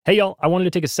Hey y'all, I wanted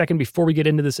to take a second before we get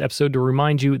into this episode to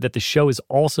remind you that the show is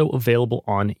also available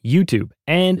on YouTube.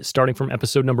 And starting from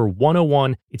episode number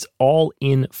 101, it's all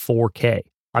in 4K.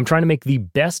 I'm trying to make the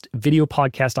best video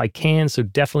podcast I can, so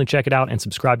definitely check it out and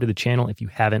subscribe to the channel if you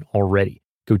haven't already.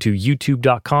 Go to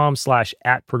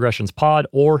youtube.com/@progressionspod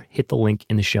or hit the link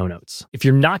in the show notes. If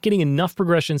you're not getting enough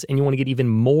progressions and you want to get even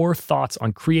more thoughts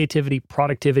on creativity,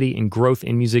 productivity, and growth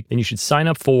in music, then you should sign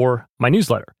up for my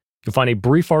newsletter. You'll find a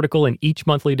brief article in each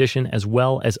monthly edition, as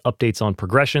well as updates on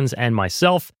progressions and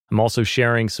myself. I'm also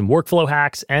sharing some workflow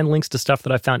hacks and links to stuff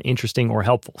that I found interesting or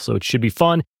helpful. So it should be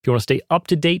fun. If you want to stay up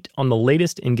to date on the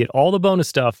latest and get all the bonus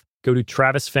stuff, go to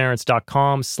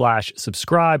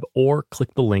travisference.com/subscribe or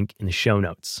click the link in the show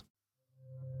notes.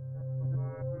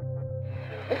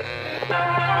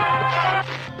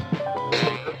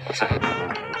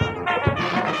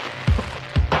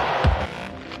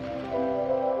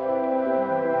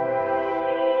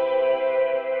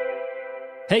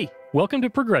 Hey, welcome to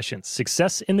Progressions,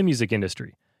 Success in the Music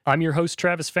Industry. I'm your host,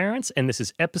 Travis Ference, and this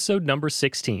is episode number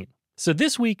 16. So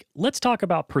this week, let's talk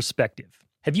about perspective.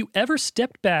 Have you ever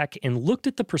stepped back and looked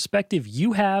at the perspective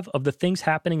you have of the things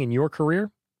happening in your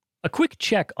career? A quick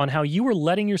check on how you are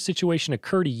letting your situation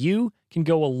occur to you can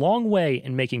go a long way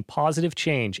in making positive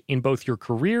change in both your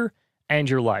career and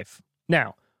your life.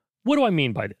 Now, what do I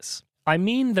mean by this? I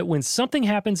mean that when something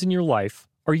happens in your life,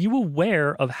 are you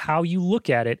aware of how you look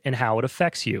at it and how it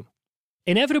affects you?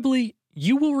 Inevitably,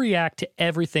 you will react to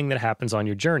everything that happens on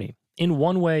your journey, in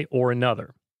one way or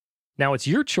another. Now, it's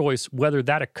your choice whether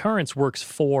that occurrence works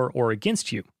for or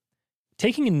against you.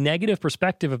 Taking a negative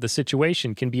perspective of the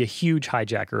situation can be a huge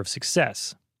hijacker of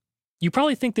success. You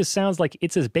probably think this sounds like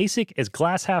it's as basic as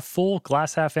glass half full,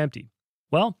 glass half empty.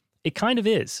 Well, it kind of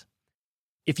is.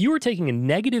 If you are taking a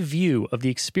negative view of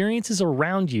the experiences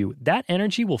around you, that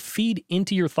energy will feed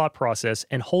into your thought process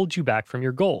and hold you back from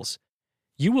your goals.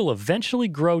 You will eventually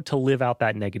grow to live out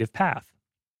that negative path.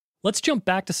 Let's jump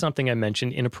back to something I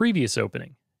mentioned in a previous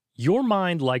opening. Your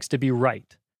mind likes to be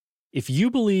right. If you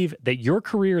believe that your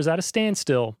career is at a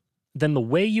standstill, then the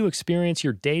way you experience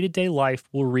your day-to-day life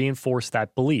will reinforce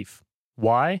that belief.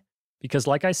 Why? Because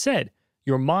like I said,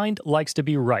 your mind likes to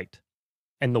be right.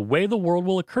 And the way the world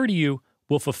will occur to you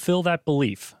will fulfill that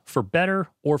belief, for better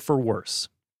or for worse.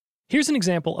 Here's an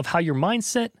example of how your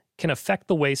mindset can affect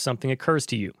the way something occurs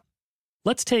to you.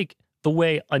 Let's take the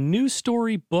way a news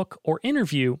story, book, or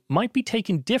interview might be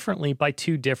taken differently by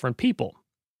two different people.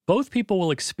 Both people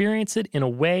will experience it in a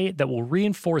way that will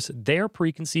reinforce their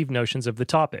preconceived notions of the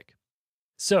topic.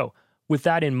 So, with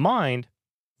that in mind,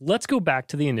 let's go back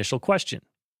to the initial question.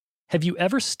 Have you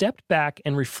ever stepped back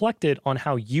and reflected on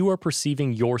how you are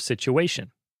perceiving your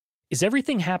situation? Is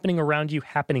everything happening around you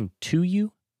happening to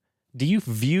you? Do you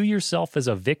view yourself as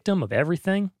a victim of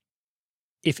everything?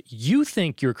 If you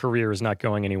think your career is not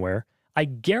going anywhere, I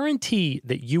guarantee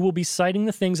that you will be citing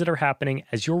the things that are happening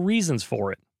as your reasons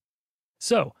for it.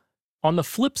 So, on the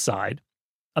flip side,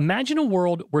 imagine a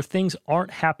world where things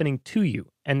aren't happening to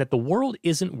you and that the world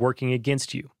isn't working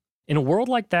against you. In a world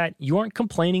like that, you aren't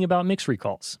complaining about mix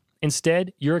recalls.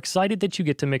 Instead, you're excited that you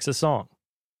get to mix a song.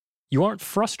 You aren't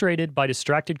frustrated by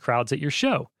distracted crowds at your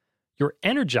show. You're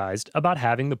energized about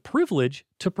having the privilege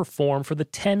to perform for the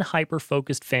 10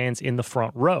 hyper-focused fans in the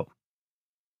front row.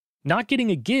 Not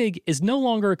getting a gig is no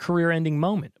longer a career-ending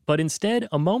moment, but instead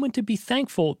a moment to be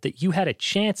thankful that you had a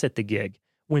chance at the gig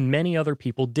when many other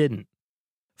people didn't.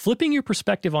 Flipping your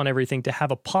perspective on everything to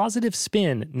have a positive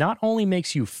spin not only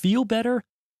makes you feel better,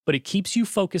 but it keeps you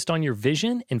focused on your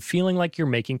vision and feeling like you're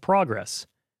making progress.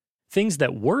 Things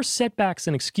that were setbacks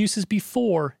and excuses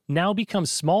before now become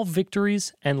small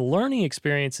victories and learning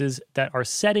experiences that are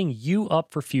setting you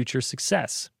up for future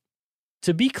success.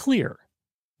 To be clear,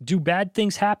 do bad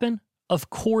things happen? Of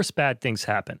course bad things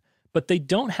happen, but they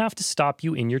don't have to stop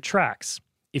you in your tracks.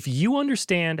 If you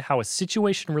understand how a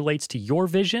situation relates to your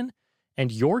vision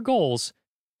and your goals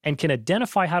and can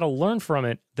identify how to learn from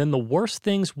it, then the worst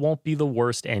things won't be the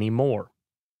worst anymore.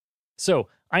 So,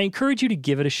 I encourage you to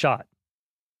give it a shot.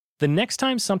 The next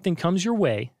time something comes your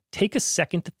way, take a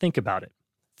second to think about it.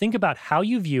 Think about how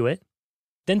you view it,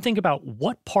 then think about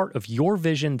what part of your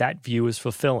vision that view is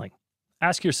fulfilling.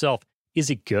 Ask yourself, is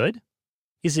it good?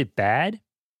 Is it bad?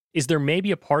 Is there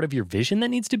maybe a part of your vision that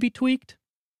needs to be tweaked?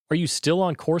 Are you still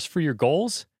on course for your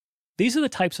goals? These are the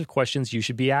types of questions you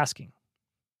should be asking.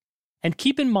 And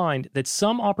keep in mind that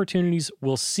some opportunities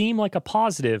will seem like a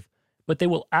positive, but they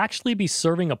will actually be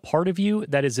serving a part of you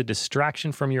that is a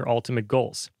distraction from your ultimate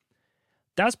goals.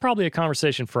 That's probably a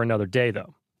conversation for another day,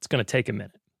 though. It's going to take a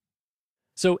minute.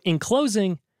 So, in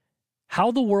closing,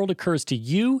 how the world occurs to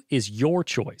you is your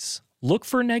choice. Look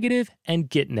for negative and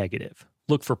get negative.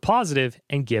 Look for positive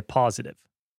and get positive.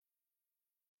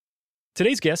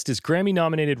 Today's guest is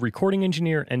Grammy-nominated recording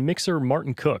engineer and mixer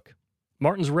Martin Cook.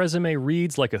 Martin's resume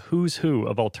reads like a who's who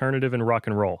of alternative and rock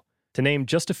and roll. To name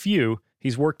just a few,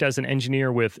 he's worked as an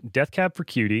engineer with Death Cab for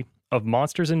Cutie, Of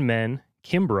Monsters and Men,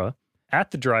 Kimbra,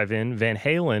 At the Drive-In, Van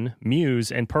Halen,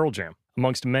 Muse, and Pearl Jam,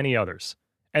 amongst many others.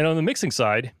 And on the mixing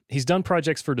side, he's done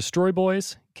projects for Destroy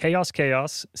Boys, Chaos,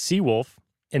 Seawolf,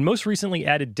 and most recently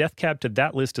added Death Cab to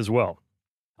that list as well.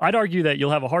 I'd argue that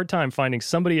you'll have a hard time finding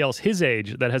somebody else his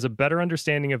age that has a better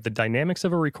understanding of the dynamics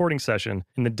of a recording session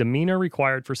and the demeanor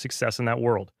required for success in that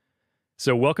world.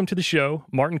 So welcome to the show,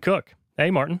 Martin Cook.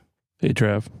 Hey, Martin. Hey,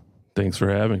 Trav. Thanks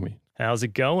for having me. How's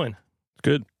it going?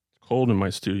 Good. It's cold in my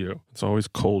studio. It's always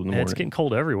cold in the morning. It's getting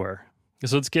cold everywhere.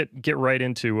 So let's get right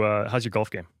into how's your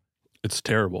golf game? It's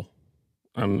terrible.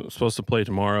 I'm supposed to play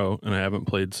tomorrow, and I haven't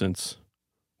played since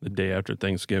the day after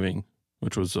Thanksgiving,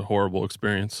 which was a horrible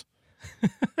experience.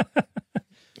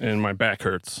 And my back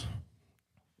hurts.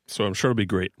 So I'm sure it'll be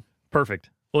great. Perfect.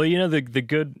 Well, you know, the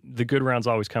good rounds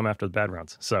always come after the bad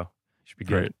rounds. So it should be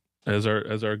good. Right. As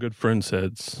our good friend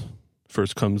says,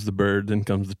 first comes the bird, then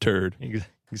comes the turd.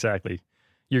 Exactly.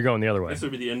 You're going the other way. This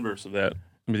would be the inverse of that.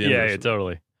 Yeah,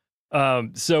 totally.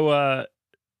 So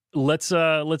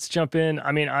let's jump in.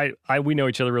 I mean, we know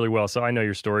each other really well, so I know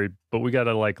your story, but we got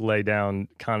to lay down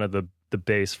kind of the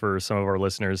base for some of our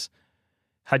listeners.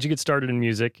 How'd you get started in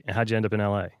music, and how'd you end up in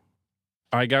LA?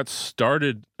 I got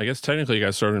started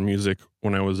in music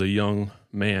when I was a young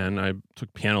man. I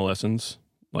took piano lessons,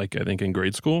 I think in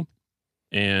grade school,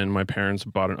 and my parents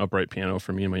bought an upright piano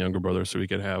for me and my younger brother so we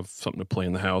could have something to play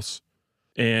in the house.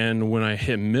 And when I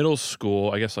hit middle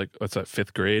school, I guess what's that,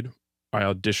 5th grade, I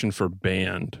auditioned for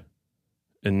band,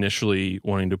 initially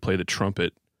wanting to play the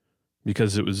trumpet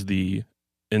because it was the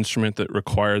instrument that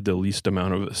required the least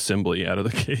amount of assembly out of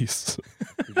the case.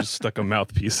 You just stuck a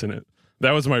mouthpiece in it.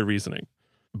 That was my reasoning.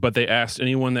 But they asked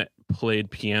anyone that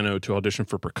played piano to audition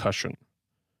for percussion.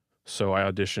 So I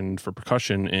auditioned for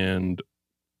percussion, and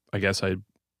I guess I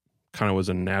kind of was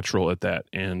a natural at that.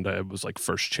 And I was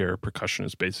first chair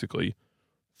percussionist basically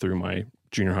through my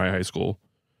junior high school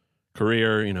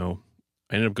career. You know,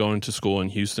 I ended up going to school in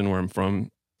Houston, where I'm from,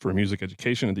 for music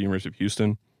education at the University of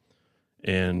Houston.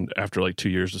 And after 2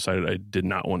 years, decided I did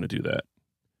not want to do that.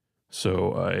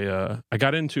 So I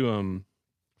got into,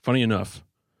 funny enough,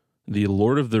 the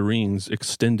Lord of the Rings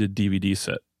extended DVD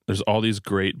set. There's all these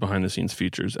great behind the scenes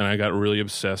features, and I got really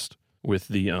obsessed with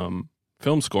the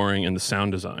film scoring and the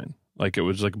sound design. It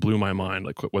was blew my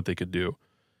mind, what they could do.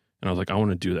 And I was I want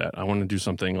to do that. I want to do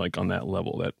something on that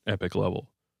level, that epic level.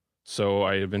 So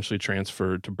I eventually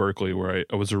transferred to Berkeley, where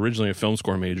I was originally a film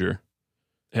score major.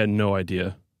 Had no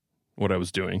idea what I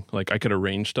was doing. I could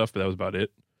arrange stuff, but that was about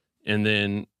it. And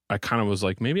then I kind of was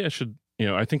maybe I should,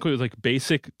 I think it was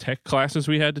basic tech classes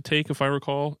we had to take, if I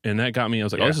recall. And that got me, I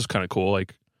was oh, this is kind of cool,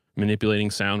 manipulating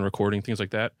sound, recording, things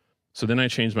like that. So then I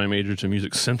changed my major to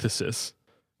music synthesis,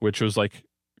 which was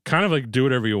kind of do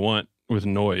whatever you want with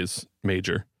noise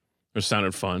major. It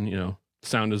sounded fun,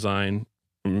 sound design,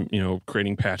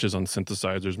 creating patches on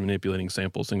synthesizers, manipulating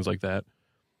samples, things like that.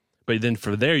 But then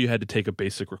for there, you had to take a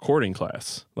basic recording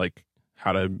class,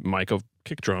 how to mic a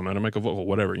kick drum, how to mic a vocal,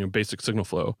 whatever, basic signal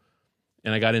flow.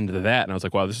 And I got into that, and I was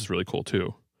wow, this is really cool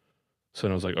too. So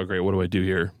then I was oh, great, what do I do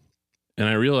here? And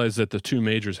I realized that the two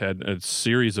majors had a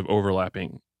series of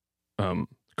overlapping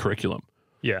curriculum.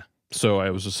 Yeah. So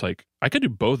I was just I could do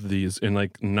both of these and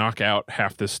knock out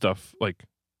half this stuff.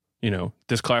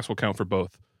 This class will count for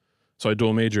both. So I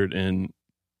dual majored in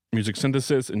music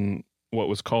synthesis and what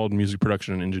was called music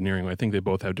production and engineering. I think they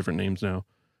both have different names now.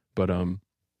 But,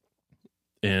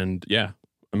 and yeah,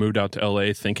 I moved out to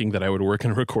LA thinking that I would work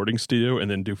in a recording studio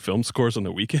and then do film scores on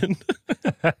the weekend,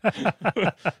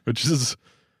 which is,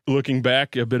 looking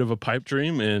back, a bit of a pipe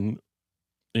dream. And,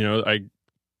 I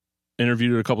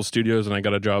interviewed at a couple studios and I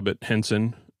got a job at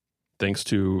Henson, thanks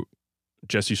to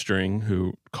Jesse String,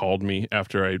 who called me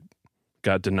after I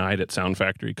got denied at Sound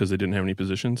Factory because they didn't have any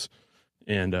positions.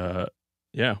 And,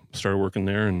 started working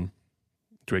there. And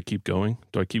do I keep going?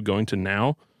 Do I keep going to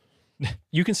now?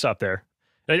 You can stop there.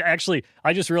 Actually,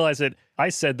 I just realized that I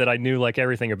said that I knew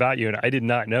everything about you, and I did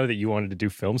not know that you wanted to do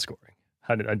film scoring.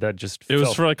 How did that just? It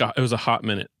was for it was a hot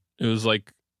minute. It was I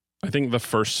think the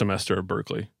first semester of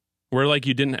Berkeley, where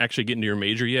you didn't actually get into your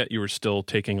major yet. You were still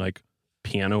taking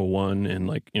piano 1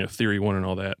 and theory 1 and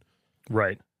all that.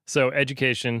 Right. So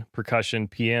education, percussion,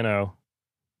 piano.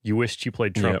 You wished you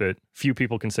played trumpet. Yep. Few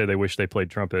people can say they wish they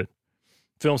played trumpet.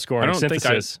 Film scoring,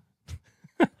 synthesis.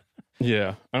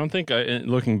 Yeah, I don't think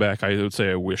looking back, I would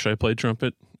say I wish I played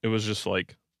trumpet. It was just I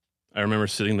remember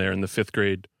sitting there in the 5th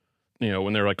grade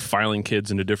when they're like filing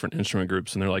kids into different instrument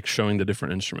groups and they're like showing the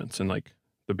different instruments, and like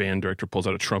the band director pulls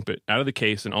out a trumpet out of the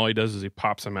case, and all he does is he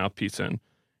pops a mouthpiece in,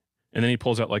 and then he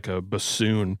pulls out like a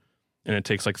bassoon, and it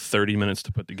takes like 30 minutes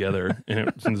to put together, and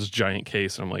it's in this giant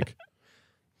case. And I'm like,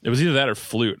 it was either that or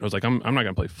flute. I was like, I'm not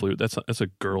gonna play flute. That's a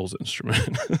girl's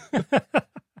instrument.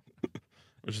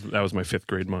 That was my 5th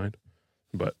grade mind.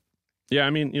 But yeah, I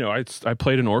mean, I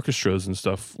played in orchestras and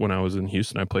stuff when I was in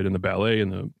Houston. I played in the ballet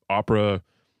and the opera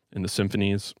and the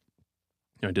symphonies.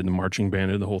 I did the marching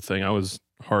band and the whole thing. I was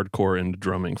hardcore into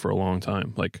drumming for a long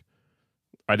time. Like,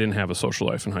 I didn't have a social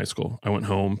life in high school. I went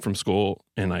home from school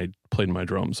and I played my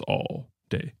drums all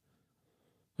day,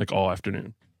 like all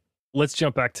afternoon. Let's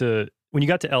jump back to when you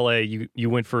got to LA, you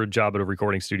went for a job at a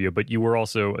recording studio, but you were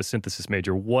also a synthesis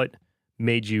major. What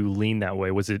made you lean that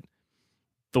way? Was it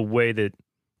the way that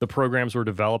the programs were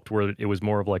developed where it was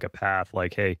more of like a path,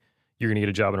 like, hey, you're going to get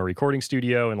a job in a recording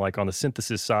studio, and like on the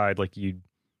synthesis side, like you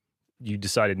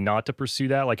decided not to pursue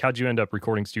that? Like, how'd you end up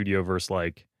recording studio versus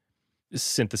like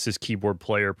synthesis keyboard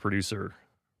player producer?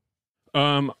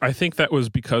 I think that was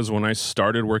because when I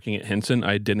started working at Henson,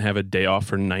 I didn't have a day off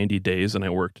for 90 days and I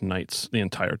worked nights the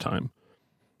entire time.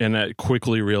 And I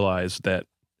quickly realized that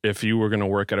if you were going to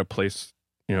work at a place,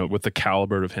 with the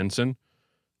caliber of Henson,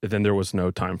 then there was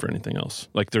no time for anything else.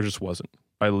 Like, there just wasn't.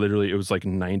 It was like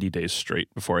 90 days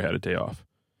straight before I had a day off.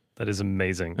 That is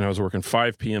amazing. And I was working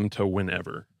 5 p.m. to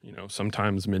whenever,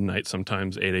 sometimes midnight,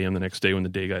 sometimes 8 a.m. the next day when the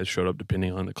day guys showed up,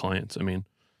 depending on the clients. I mean,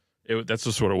 that's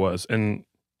just what it was. And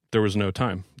there was no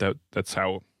time. That's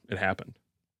how it happened.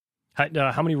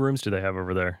 How many rooms do they have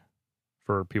over there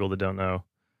for people that don't know?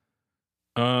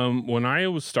 When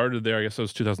I started there, I guess it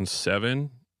was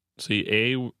 2007.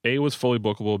 See, A was fully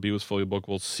bookable, B was fully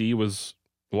bookable, C was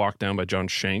locked down by John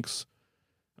Shanks.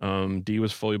 D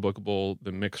was fully bookable,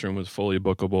 the mix room was fully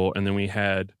bookable, and then we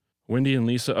had Wendy and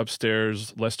Lisa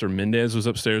upstairs, Lester Mendez was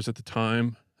upstairs at the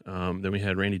time, then we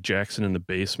had Randy Jackson in the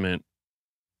basement.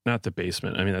 Not the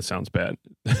basement, I mean, that sounds bad.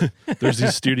 There's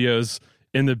these studios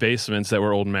in the basements that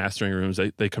were old mastering rooms,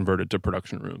 they converted to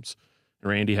production rooms.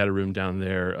 Randy had a room down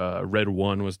there, Red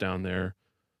One was down there,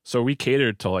 so we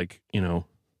catered to like,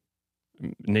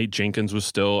 Nate Jenkins was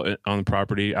still on the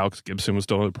property. Alex Gibson was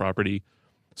still on the property.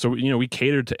 So, we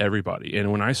catered to everybody.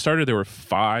 And when I started, there were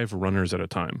 5 runners at a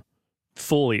time. A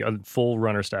full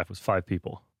runner staff was 5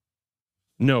 people.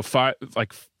 No, 5,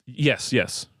 like, yes,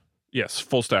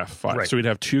 full staff, 5. Right. So we'd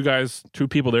have 2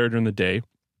 people there during the day.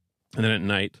 And then at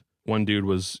night, one dude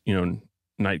was,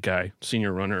 night guy,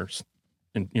 senior runner,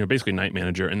 and, basically night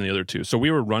manager, and the other 2. So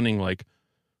we were running like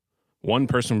one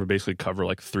person would basically cover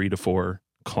like 3 to 4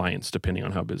 clients depending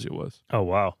on how busy it was. Oh,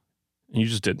 wow. And you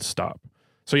just didn't stop.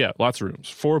 So yeah, lots of rooms,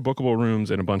 4 bookable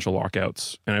rooms and a bunch of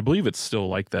lockouts. And I believe it's still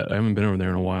like that. I haven't been over there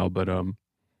in a while, but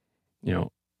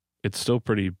it's still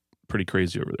pretty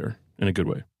crazy over there in a good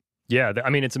way. Yeah, I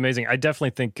mean, it's amazing. I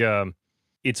definitely think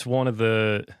it's one of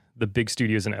the big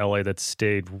studios in LA that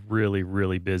stayed really,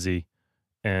 really busy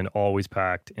and always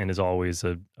packed, and is always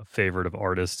a favorite of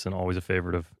artists and always a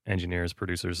favorite of engineers,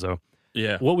 producers. So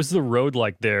yeah. What was the road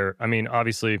like there? I mean,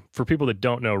 obviously, for people that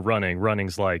don't know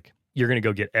running's like, you're going to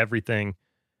go get everything.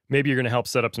 Maybe you're going to help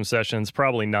set up some sessions.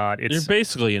 Probably not. You're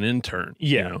basically an intern.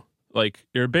 Yeah. Like,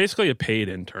 you're basically a paid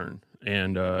intern.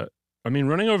 And, I mean,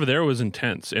 running over there was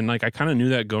intense. And, like, I kind of knew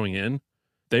that going in.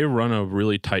 They run a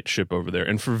really tight ship over there.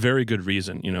 And for very good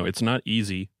reason. It's not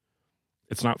easy.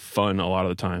 It's not fun a lot of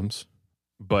the times.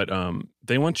 But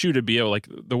they want you to be able, like,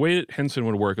 the way that Henson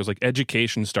would work was like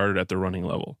education started at the running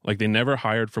level. Like, they never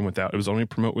hired from without. It was only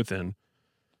promote within.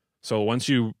 So once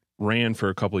you ran for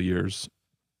a couple of years,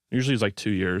 usually it's like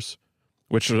 2 years,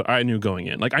 which I knew going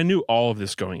in. Like, I knew all of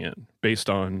this going in based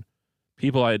on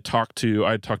people I had talked to.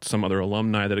 I had talked to some other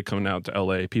alumni that had come out to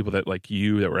LA, people that like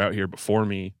you that were out here before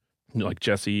me, like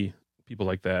Jesse, people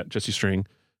like that, Jesse String.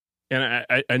 And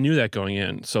I knew that going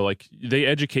in. So like, they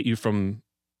educate you from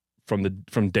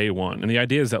day one. And the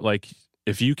idea is that, like,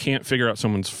 if you can't figure out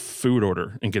someone's food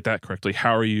order and get that correctly,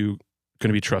 how are you going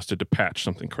to be trusted to patch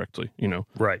something correctly,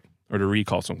 Right. Or to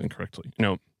recall something correctly,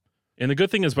 And the good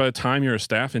thing is, by the time you're a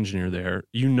staff engineer there,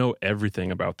 you know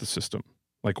everything about the system,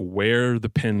 like where the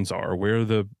pins are, where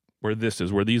this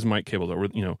is, where these mic cables are, where,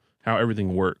 how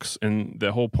everything works. And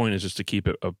the whole point is just to keep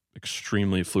it a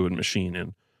extremely fluid machine.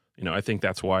 And, I think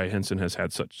that's why Henson has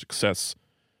had such success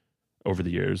over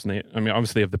the years. And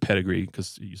obviously they have the pedigree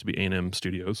because it used to be A&M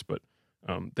Studios, but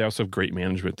they also have great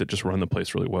management that just run the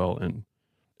place really well. And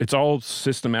it's all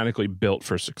systematically built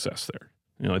for success there.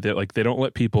 They don't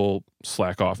let people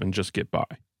slack off and just get by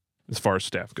as far as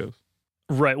staff goes.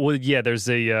 Right. Well, yeah, there's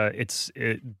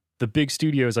the big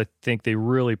studios, I think they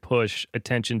really push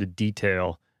attention to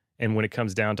detail And when it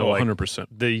comes down to 100%.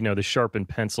 the sharpened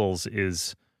pencils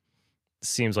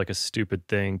seems like a stupid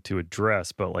thing to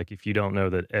address, but like if you don't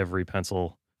know that every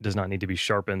pencil does not need to be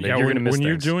sharpened, then you're going to miss when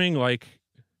things. You're doing we're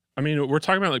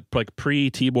talking about like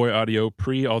pre T-Boy Audio,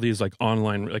 pre all these like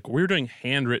online, like we're doing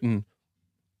handwritten,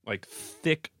 like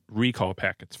thick recall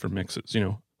packets for mixes,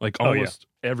 like almost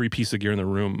every piece of gear in the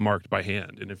room marked by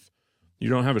hand. And if you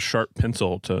don't have a sharp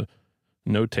pencil to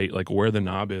notate like where the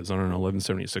knob is on an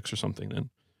 1176 or something,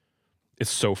 then it's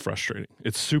so frustrating.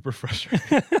 It's super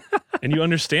frustrating. And you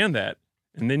understand that.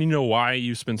 And then you know why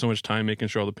you spend so much time making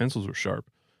sure all the pencils were sharp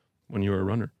when you were a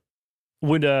runner.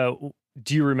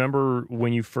 Do you remember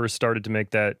when you first started to make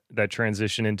that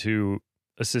transition into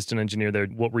assistant engineer there?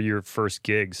 What were your first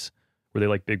gigs? Were they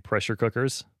like big pressure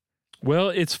cookers? Well,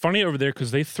 it's funny over there because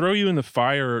they throw you in the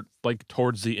fire like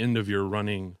towards the end of your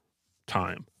running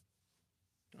time.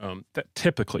 That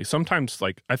typically, sometimes,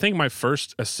 like I think my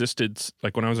first assisted,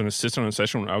 like when I was an assistant on a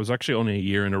session, I was actually only a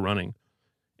year into running,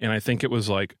 and I think it was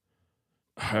like,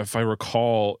 if I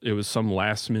recall, it was some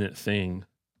last minute thing,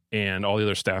 and all the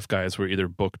other staff guys were either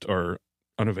booked or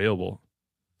unavailable,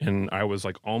 and I was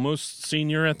like almost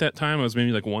senior at that time. I was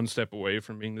maybe like one step away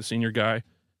from being the senior guy,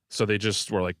 so they just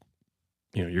were like,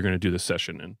 you're going to do this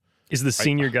session. And is the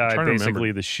senior guy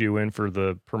basically the shoe-in for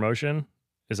the promotion?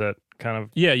 Is that kind of...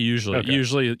 Yeah, usually. Okay.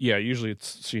 Usually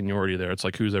it's seniority there. It's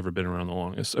like who's ever been around the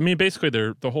longest. I mean, basically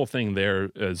the whole thing there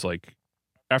is like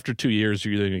after 2 years,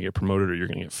 you're either going to get promoted or you're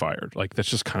going to get fired. Like that's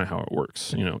just kind of how it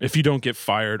works, if you don't get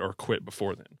fired or quit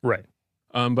before then. Right.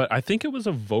 But I think it was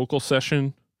a vocal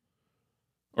session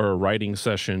or a writing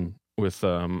session with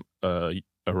Interscope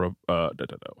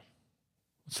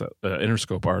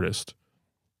artist.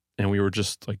 And we were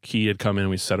just like, he had come in,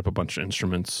 we set up a bunch of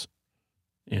instruments,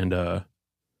 and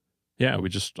we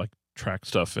just like tracked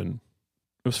stuff, and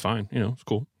it was fine, it was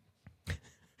cool.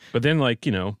 But then like,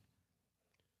 typically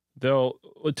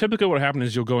what happened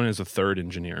is you'll go in as a third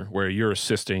engineer where you're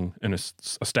assisting a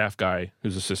staff guy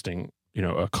who's assisting,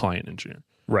 a client engineer.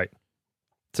 Right.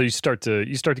 So you start to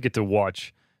get to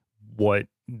watch what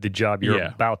the job you're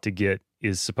about to get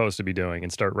is supposed to be doing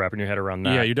and start wrapping your head around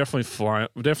that. Yeah, you definitely fly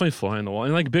in the wall.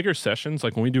 And like bigger sessions,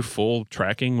 like when we do full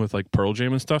tracking with like Pearl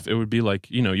Jam and stuff, it would be like,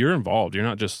 you're involved. You're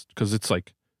not just, because it's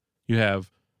like you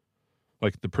have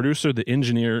like the producer, the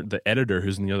engineer, the editor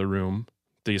who's in the other room,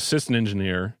 the assistant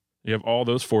engineer. You have all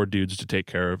those 4 dudes to take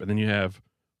care of. And then you have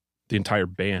the entire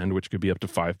band, which could be up to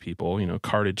 5 people,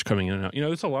 cartage coming in and out.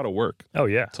 It's a lot of work. Oh,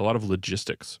 yeah. It's a lot of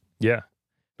logistics. Yeah.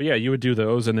 But yeah, you would do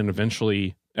those. And then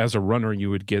eventually, as a runner,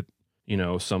 you would get,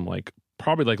 some like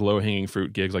probably like low hanging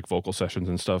fruit gigs like vocal sessions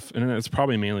and stuff. And it's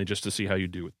probably mainly just to see how you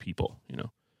do with people,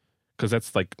 because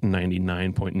that's like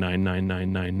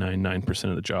 99.999999%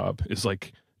 of the job is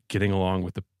like getting along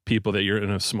with the people that you're in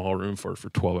a small room for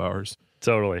 12 hours.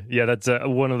 Totally. Yeah. That's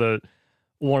one of the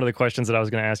questions that I was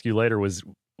going to ask you later was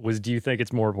do you think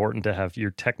it's more important to have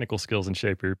your technical skills in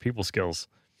shape or your people skills?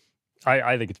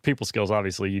 I think it's people skills.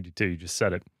 Obviously you do too. You just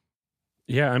said it.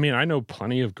 Yeah. I mean, I know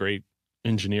plenty of great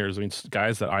engineers. I mean,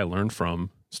 guys that I learned from,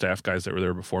 staff guys that were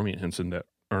there before me at Henson that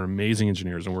are amazing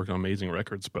engineers and work on amazing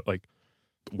records, but like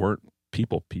weren't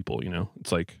people,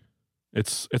 it's like,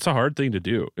 it's a hard thing to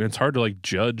do. And it's hard to like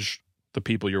judge the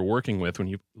people you're working with when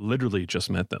you literally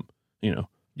just met them,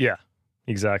 Yeah,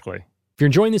 exactly. If you're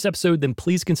enjoying this episode, then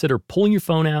please consider pulling your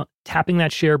phone out, tapping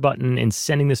that share button, and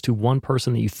sending this to one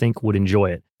person that you think would enjoy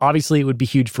it. Obviously, it would be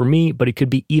huge for me, but it could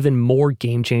be even more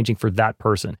game-changing for that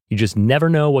person. You just never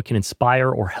know what can inspire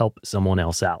or help someone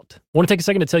else out. I want to take a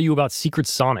second to tell you about Secret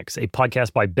Sonics, a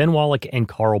podcast by Ben Wallach and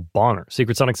Carl Bonner.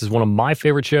 Secret Sonics is one of my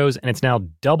favorite shows, and it's now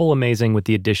double amazing with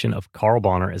the addition of Carl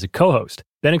Bonner as a co-host.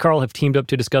 Ben and Carl have teamed up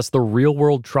to discuss the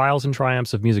real-world trials and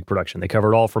triumphs of music production. They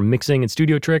cover it all from mixing and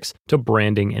studio tricks to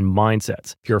branding and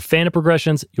mindsets. If you're a fan of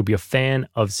progressions, you'll be a fan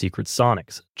of Secret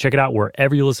Sonics. Check it out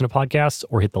wherever you listen to podcasts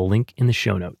or hit the link in the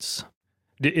show notes.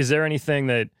 Is there anything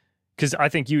that, because I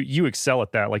think you excel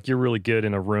at that, like you're really good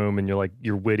in a room and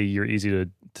you're witty, you're easy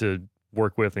to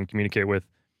work with and communicate with.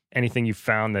 Anything you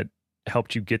found that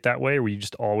helped you get that way, or were you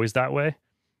just always that way? It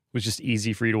was just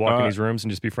easy for you to walk in these rooms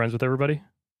and just be friends with everybody?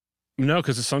 No,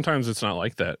 because sometimes it's not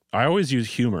like that. I always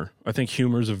use humor. I think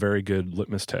humor is a very good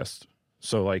litmus test.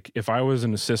 So like if I was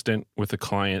an assistant with a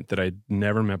client that I'd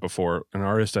never met before, an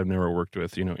artist I've never worked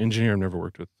with, engineer I've never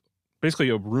worked with, basically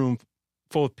a room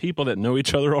full of people that know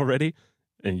each other already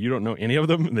and you don't know any of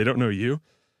them and they don't know you,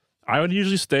 I would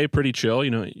usually stay pretty chill.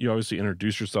 You obviously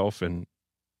introduce yourself and,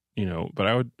 but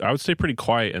I would stay pretty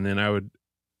quiet. And then I would,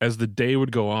 as the day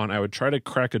would go on, I would try to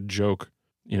crack a joke,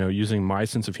 using my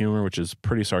sense of humor, which is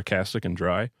pretty sarcastic and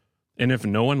dry. And if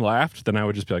no one laughed, then I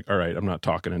would just be like, all right, I'm not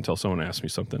talking until someone asks me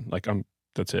something. Like I'm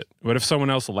That's it. But if someone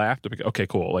else laughed, I'd be like, okay,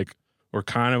 cool. Like, we're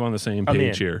kind of on the same I'm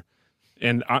page in. here.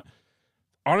 And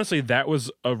honestly, that was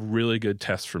a really good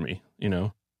test for me, you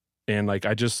know? And like,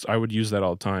 I would use that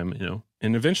all the time, you know?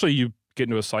 And eventually you get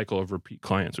into a cycle of repeat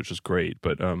clients, which is great.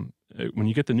 But when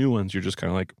you get the new ones, you're just kind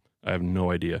of like, I have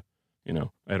no idea. You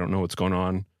know, I don't know what's going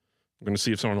on. I'm going to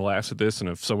see if someone laughs at this. And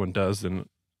if someone does, then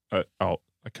I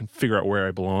can figure out where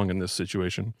I belong in this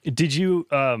situation. Did you,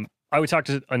 I would talk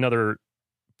to another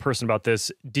person about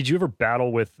this. Did you ever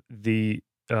battle with the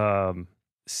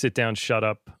sit down, shut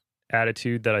up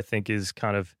attitude that I think is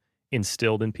kind of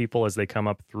instilled in people as they come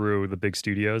up through the big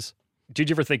studios? Did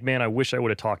you ever think, man, I wish I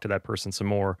would have talked to that person some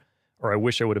more, or I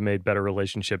wish I would have made better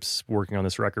relationships working on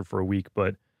this record for a week,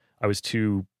 but I was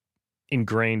too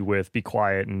ingrained with be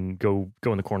quiet and go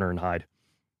in the corner and hide?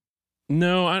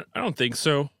 No, I don't think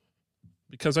so.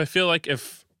 Because I feel like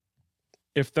if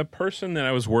the person that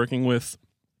I was working with,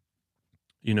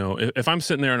 you know, if I'm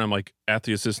sitting there and I'm like at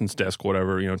the assistant's desk,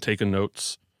 whatever, you know, taking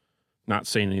notes, not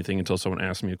saying anything until someone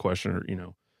asks me a question, or, you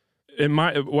know,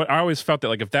 what I always felt that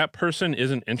like if that person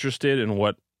isn't interested in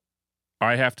what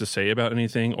I have to say about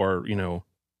anything, or, you know,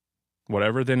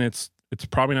 whatever, then it's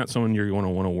probably not someone you're going to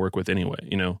want to work with anyway,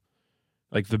 you know?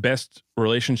 Like the best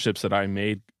relationships that I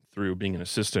made through being an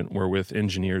assistant were with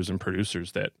engineers and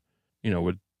producers that, you know,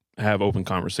 would have open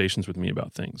conversations with me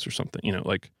about things or something, you know,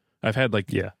 like I've had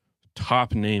like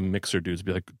top name mixer dudes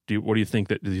be like, what do you think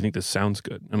do you think this sounds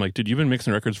good? I'm like, dude, you've been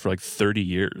mixing records for like 30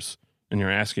 years and you're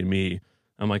asking me,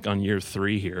 I'm like on year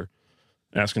 3 here,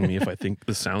 asking me if I think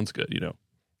this sounds good, you know?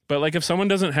 But like if someone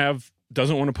doesn't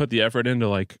want to put the effort into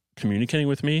like communicating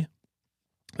with me,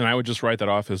 then I would just write that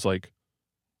off as like,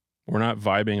 we're not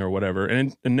vibing or whatever.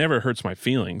 And it never hurts my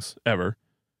feelings ever,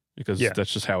 because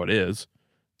that's just how it is.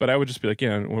 But I would just be like,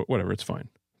 yeah, whatever, it's fine.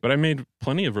 But I made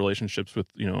plenty of relationships with,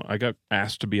 you know, I got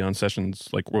asked to be on sessions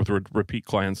like with repeat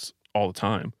clients all the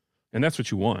time. And that's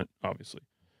what you want, obviously.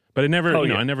 But I never,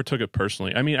 I never took it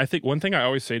personally. I mean, I think one thing I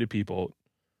always say to people,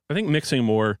 I think mixing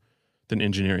more than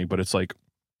engineering, but it's like,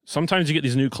 sometimes you get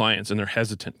these new clients and they're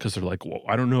hesitant because they're like, well,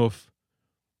 I don't know if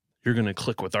you're going to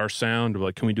click with our sound, or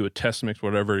like, can we do a test mix,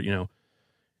 whatever, you know?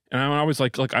 And I'm always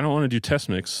like, I don't want to do test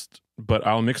mix, but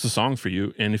I'll mix a song for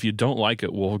you. And if you don't like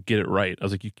it, we'll get it right. I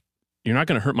was like, you're not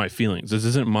going to hurt my feelings. This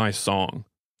isn't my song.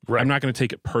 Right. I'm not going to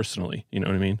take it personally. You know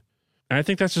what I mean? And I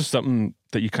think that's just something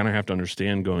that you kind of have to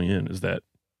understand going in, is that,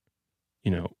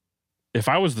 you know, if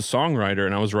I was the songwriter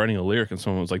and I was writing a lyric and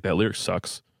someone was like, that lyric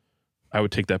sucks, I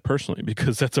would take that personally,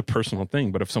 because that's a personal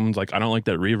thing. But if someone's like, I don't like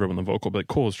that reverb on the vocal, I'll be like,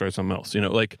 cool, let's try something else. You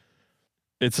know, like,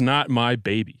 it's not my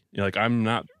baby. You know, like, I'm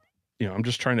not, you know, I'm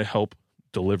just trying to help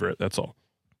deliver it. That's all.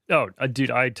 Oh,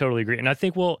 dude, I totally agree. And I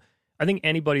think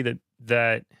anybody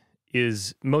that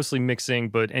is mostly mixing,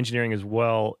 but engineering as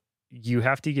well, you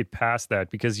have to get past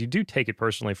that, because you do take it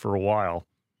personally for a while.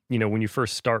 You know, when you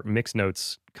first start, mix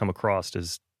notes come across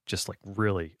as just like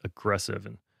really aggressive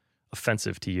and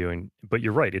offensive to you. But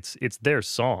you're right. It's their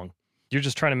song. You're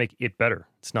just trying to make it better.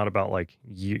 It's not about like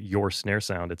your snare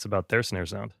sound. It's about their snare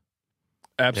sound.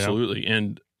 Absolutely. You know?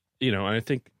 And, you know, I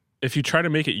think if you try to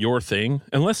make it your thing,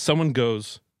 unless someone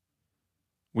goes,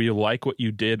 we like what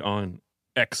you did on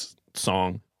X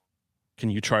song, can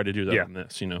you try to do that on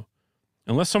this, you know?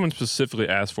 Unless someone specifically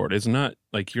asks for it, it's not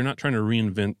like, you're not trying to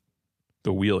reinvent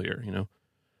the wheel here, you know?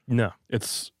 No. And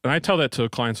I tell that to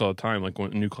clients all the time, like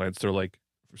when new clients, they're like,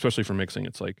 especially for mixing,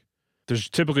 it's like, there's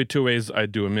typically 2 ways I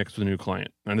do a mix with a new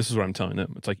client. And this is what I'm telling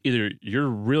them. It's like, either you're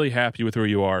really happy with where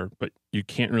you are, but you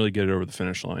can't really get it over the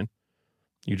finish line.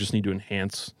 You just need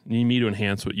me to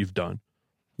enhance what you've done.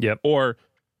 Yep. Or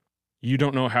you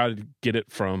don't know how to get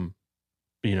it from,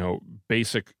 you know,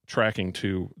 basic tracking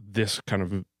to this kind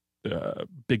of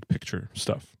big picture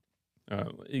stuff.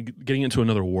 Getting into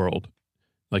another world.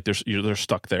 Like they're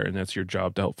stuck there, and that's your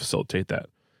job to help facilitate that.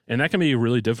 And that can be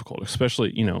really difficult,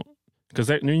 especially, you know, because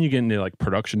then you get into like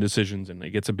production decisions and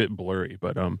it gets a bit blurry.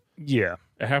 But it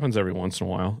happens every once in a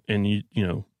while. And you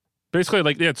know, basically,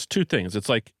 like, it's 2 things. It's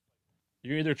like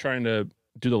you're either trying to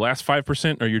do the last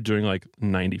 5% or you're doing like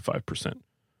 95%.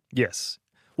 Yes.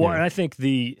 Well, and I think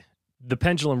the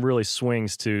pendulum really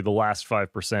swings to the last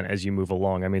 5% as you move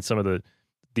along. I mean, some of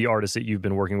the artists that you've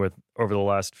been working with over the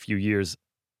last few years,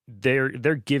 they're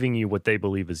giving you what they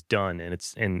believe is done, and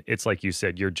it's like you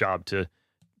said, your job to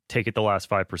take it the last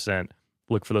 5%,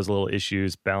 look for those little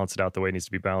issues, balance it out the way it needs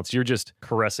to be balanced. You're just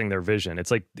caressing their vision.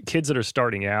 It's like the kids that are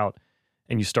starting out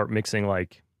and you start mixing,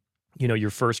 like, you know, your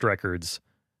first records,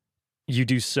 you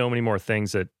do so many more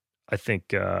things that I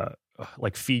think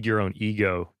like feed your own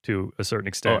ego to a certain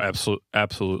extent. Oh,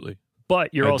 absolutely.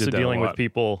 But you're also dealing with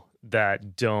people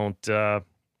that don't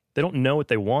they don't know what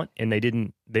they want, and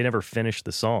they never finish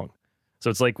the song. So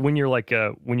it's like when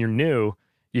you're new,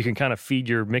 you can kind of feed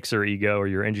your mixer ego or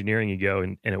your engineering ego,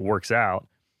 and it works out.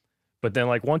 But then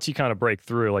like once you kind of break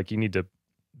through, like you need to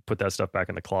put that stuff back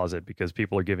in the closet because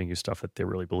people are giving you stuff that they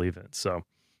really believe in. So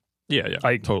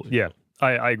Totally. Yeah,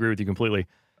 I agree with you completely.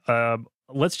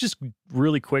 Let's just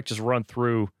really quick just run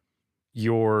through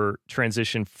your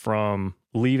transition from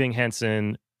leaving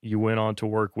Henson. You went on to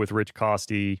work with Rich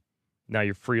Costey. Now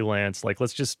you're freelance. Like,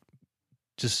 let's just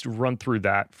run through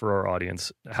that for our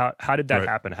audience. How did that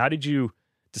happen? How did you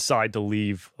decide to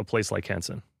leave a place like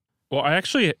Henson? Well, I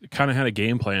actually kind of had a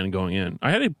game plan going in.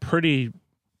 I had a pretty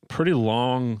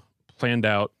long planned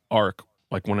out arc,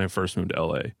 like when I first moved to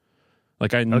LA.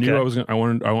 Like I knew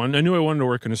I knew I wanted to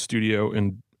work in a studio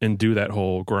and do that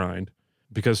whole grind,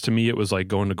 because to me it was like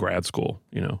going to grad school,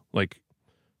 you know, like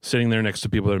sitting there next to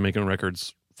people that are making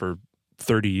records for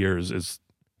 30 years is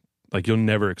like, you'll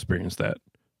never experience that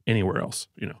anywhere else,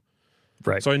 you know.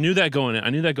 Right. So I knew that going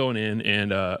in,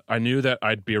 and I knew that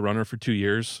I'd be a runner for 2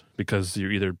 years, because you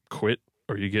either quit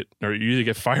or you either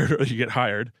get fired or you get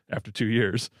hired after 2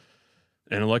 years.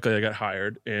 And luckily I got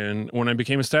hired. And when I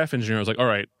became a staff engineer, I was like, all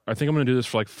right, I think I'm going to do this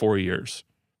for like 4 years.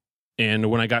 And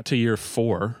when I got to year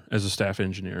 4 as a staff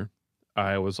engineer,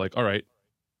 I was like, all right,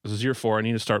 this is year 4. I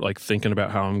need to start like thinking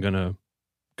about how I'm going to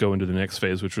go into the next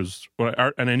phase, which was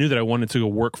and I knew that I wanted to go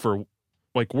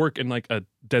work in like a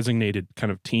designated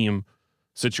kind of team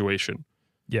situation.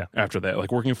 Yeah. After that,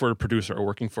 like working for a producer or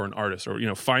working for an artist, or, you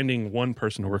know, finding one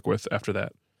person to work with after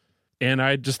that. And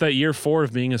I just, that year 4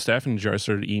 of being a staff engineer, I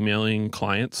started emailing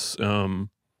clients and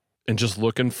just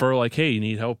looking for like, hey, you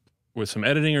need help with some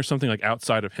editing or something, like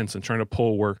outside of Henson, trying to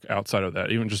pull work outside of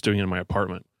that, even just doing it in my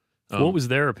apartment. What was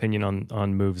their opinion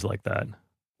on moves like that?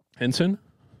 Henson?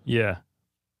 Yeah.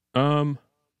 Did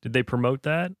they promote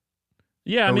that?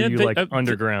 Yeah, I mean, were you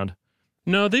underground?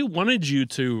 No, they wanted you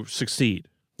to succeed.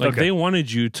 Like they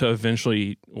wanted you to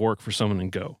eventually work for someone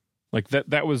and go. Like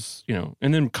that was, you know,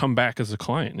 and then come back as a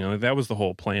client. You know, that was the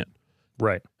whole plan.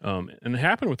 Right. And it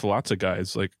happened with lots of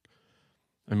guys. Like,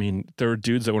 I mean, there were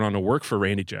dudes that went on to work for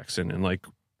Randy Jackson, and like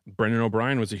Brendan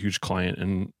O'Brien was a huge client,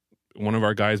 and one of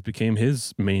our guys became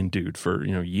his main dude for,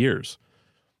 you know, years.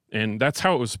 And that's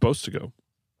how it was supposed to go.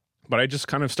 But I just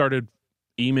kind of started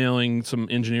emailing some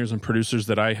engineers and producers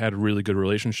that I had really good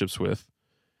relationships with,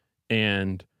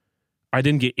 and I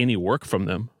didn't get any work from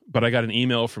them, but I got an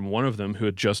email from one of them who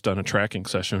had just done a tracking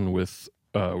session with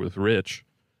Rich,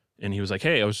 and he was like,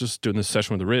 hey, I was just doing this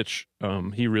session with Rich.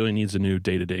 He really needs a new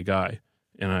day-to-day guy,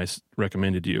 and I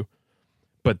recommended you.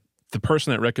 But the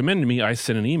person that recommended me, I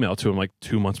sent an email to him like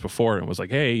 2 months before and was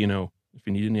like, hey, you know, if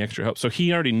you need any extra help. So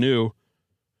he already knew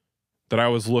that I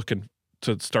was looking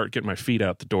to start getting my feet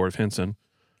out the door of Henson.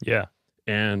 Yeah.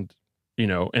 And, you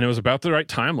know, and it was about the right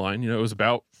timeline. You know, it was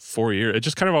about 4 years. It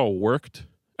just kind of all worked.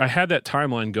 I had that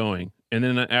timeline going. And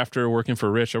then after working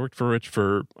for Rich, I worked for Rich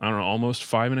for, I don't know, almost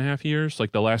 5.5 years.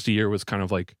 Like the last year was kind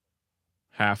of like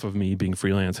half of me being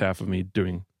freelance, half of me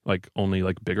doing like only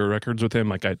like bigger records with him.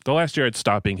 Like the last year I'd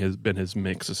stopped being been his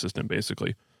mix assistant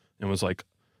basically, and was like,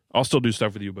 I'll still do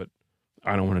stuff with you, but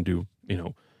I don't want to do, you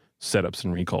know, setups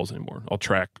and recalls anymore. I'll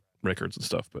track records and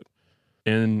stuff.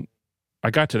 And I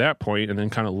got to that point and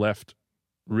then kind of left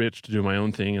Rich to do my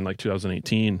own thing in like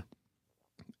 2018.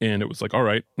 And it was like, all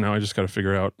right, now I just got to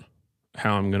figure out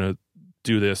how I'm going to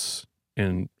do this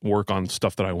and work on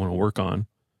stuff that I want to work on,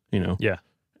 you know? Yeah.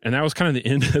 And that was kind of the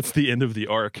end. That's the end of the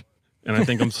arc. And I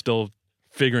think I'm still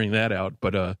figuring that out.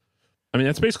 But, I mean,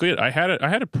 that's basically it. I had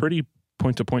a pretty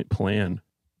point to point plan.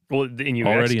 Well, and you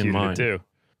already in executed mind it too.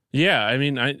 Yeah. I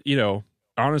mean,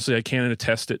 honestly, I can't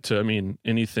attest it to, I mean,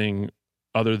 anything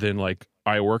other than like,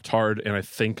 I worked hard and I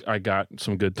think I got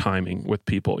some good timing with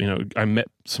people. You know, I met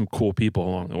some cool people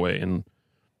along the way. And,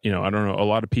 you know, I don't know, a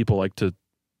lot of people like to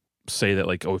say that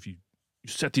like, oh, if you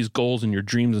set these goals and your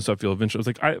dreams and stuff, you'll eventually, it's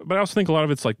like, but I also think a lot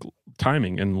of it's like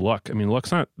timing and luck. I mean,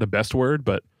 luck's not the best word,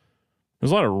 but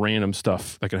there's a lot of random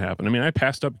stuff that can happen. I mean, I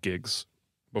passed up gigs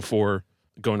before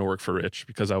going to work for Rich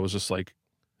because I was just like,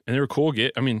 and they were cool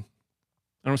gigs. I mean,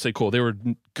 I don't say cool. They were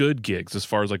good gigs as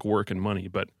far as like work and money,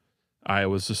 but I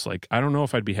was just like, I don't know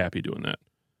if I'd be happy doing that.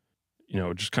 You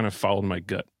know, just kind of followed my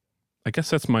gut. I guess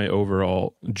that's my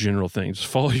overall general thing. Just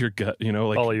follow your gut, you know,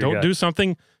 like don't do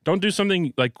something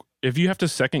like if you have to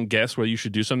second guess whether you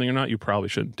should do something or not, you probably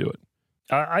shouldn't do it.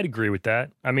 I'd agree with that.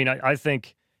 I mean, I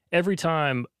think every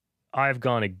time I've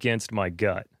gone against my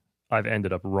gut, I've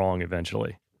ended up wrong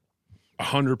eventually.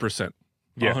 100%.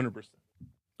 Yeah. 100%.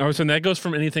 Oh, so that goes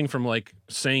from anything from like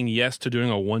saying yes to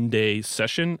doing a 1-day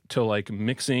session to like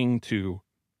mixing to,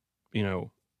 you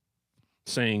know,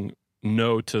 saying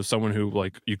no to someone who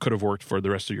like you could have worked for the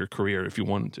rest of your career if you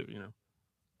wanted to, you know?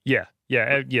 Yeah.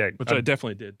 Which I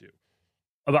definitely did do.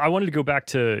 But I wanted to go back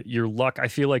to your luck. I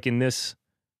feel like in this,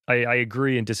 I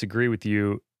agree and disagree with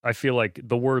you. I feel like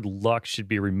the word luck should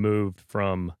be removed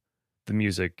from the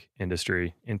music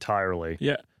industry entirely.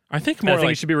 Yeah. I think more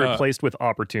it should be replaced with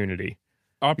opportunity.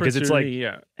 Because it's like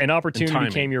an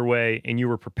opportunity came your way and you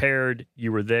were prepared,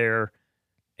 you were there,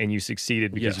 and you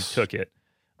succeeded because you took it.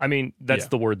 I mean, that's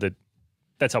the word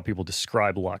that's how people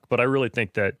describe luck. But I really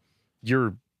think that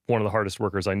you're one of the hardest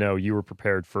workers I know. You were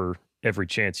prepared for every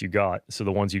chance you got. So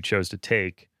the ones you chose to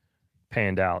take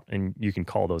panned out, and you can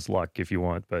call those luck if you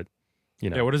want. But, you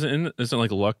know. Yeah, what is it? Isn't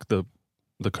like luck the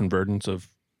convergence of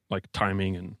like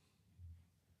timing and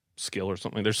skill or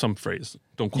something? There's some phrase.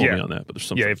 Don't quote me on that, but there's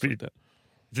some phrase like that.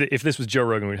 If this was Joe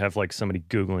Rogan, we'd have like somebody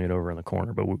Googling it over in the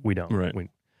corner, but we don't. Right.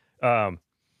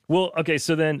 Well, okay,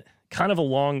 so then kind of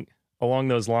along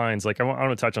those lines, like I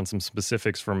want to touch on some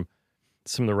specifics from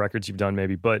some of the records you've done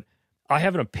maybe, but I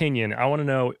have an opinion. I want to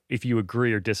know if you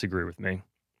agree or disagree with me.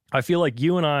 I feel like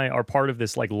you and I are part of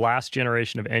this like last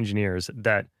generation of engineers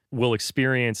that will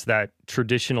experience that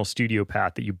traditional studio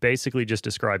path that you basically just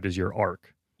described as your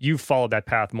arc. You've followed that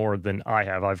path more than I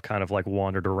have. I've kind of like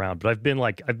wandered around, but I've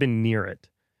been near it.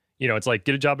 You know, it's like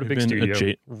get a job at a big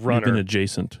studio, runner. You've been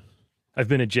adjacent. I've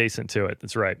been adjacent to it.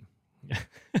 That's right.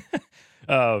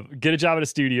 Get a job at a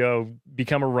studio,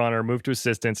 become a runner, move to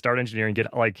assistant, start engineering,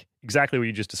 get like exactly what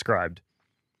you just described.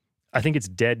 I think it's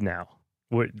dead now.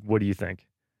 What do you think?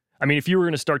 I mean, if you were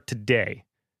going to start today,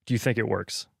 do you think it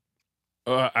works?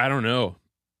 I don't know.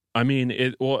 I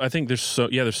mean, I think there's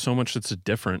so much that's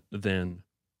different than,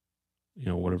 you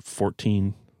know, what,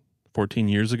 14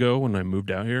 years ago when I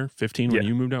moved out here, 15 when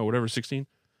you moved out, whatever, 16.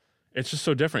 It's just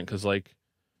so different because, like,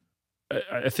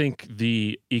 I think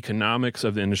the economics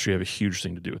of the industry have a huge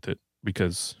thing to do with it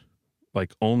because,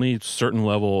 like, only certain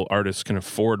level artists can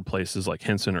afford places like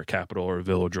Henson or Capitol or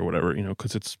Village or whatever, you know,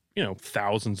 because it's, you know,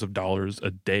 thousands of dollars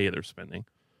a day they're spending.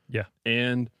 Yeah.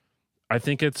 And I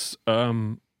think it's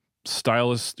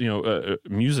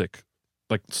music.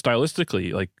 Like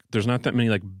stylistically, like there's not that many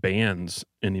like bands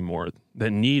anymore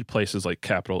that need places like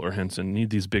Capitol or Henson, need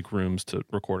these big rooms to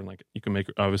record. And like you can make,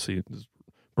 obviously this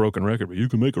broken record, but you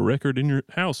can make a record in your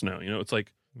house now. You know, it's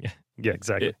like, yeah,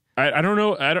 exactly. I don't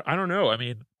know. I don't know. I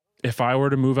mean, if I were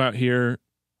to move out here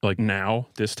like now,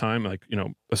 this time, like, you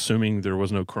know, assuming there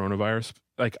was no coronavirus,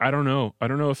 like, I don't know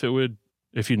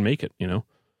if you'd make it, you know?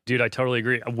 Dude, I totally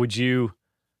agree. Would you,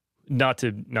 not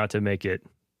to make it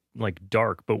like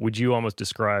dark, but would you almost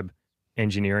describe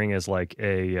engineering as like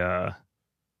a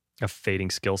fading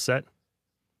skill set?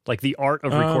 Like the art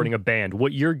of recording a band,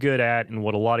 what you're good at and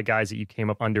what a lot of guys that you came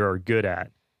up under are good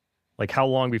at. Like how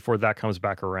long before that comes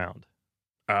back around?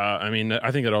 I mean,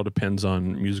 I think it all depends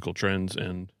on musical trends,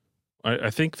 and I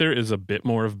think there is a bit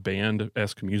more of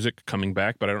band-esque music coming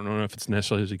back, but I don't know if it's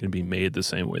necessarily going to be made the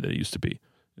same way that it used to be.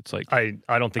 It's like I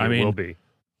don't think it will be.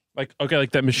 Like, okay,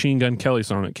 like that Machine Gun Kelly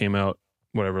song that came out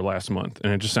whatever last month,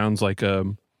 and it just sounds like a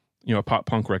pop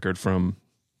punk record from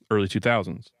early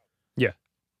 2000s. Yeah,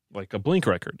 like a Blink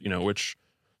record, you know, which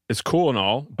is cool and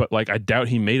all, but like I doubt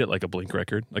he made it like a Blink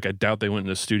record. Like I doubt they went in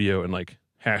the studio and like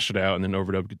hashed it out and then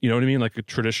overdubbed. You know what I mean? Like a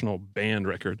traditional band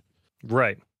record,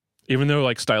 right? Even though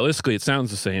like stylistically it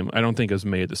sounds the same, I don't think it was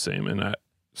made the same. And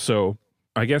so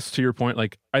I guess to your point,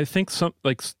 like I think some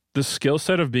like the skill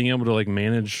set of being able to like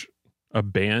manage a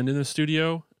band in the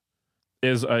studio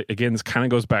is again, this kind of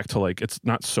goes back to like, it's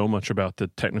not so much about the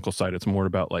technical side. It's more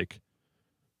about like,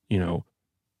 you know,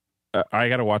 I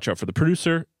got to watch out for the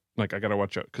producer. Like I got to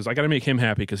watch out because I got to make him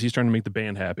happy because he's trying to make the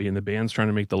band happy and the band's trying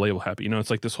to make the label happy. You know, it's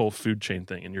like this whole food chain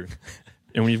thing. And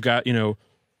and when you've got, you know,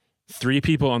 3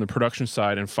 people on the production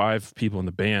side and 5 people in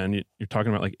the band, you're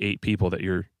talking about like 8 people that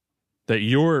you're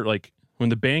like, when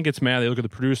the band gets mad, they look at the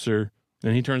producer.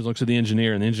 Then he turns and looks at the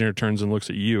engineer, and the engineer turns and looks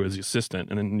at you as the assistant.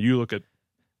 And then you look at,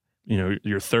 you know,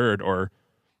 your third or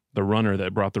the runner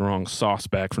that brought the wrong sauce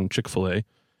back from Chick-fil-A.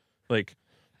 Like,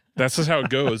 that's just how it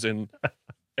goes. And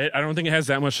I don't think it has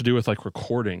that much to do with like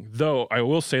recording. Though I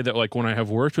will say that like when I have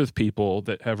worked with people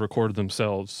that have recorded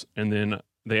themselves and then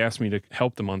they ask me to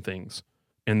help them on things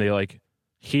and they like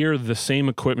hear the same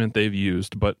equipment they've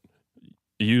used, but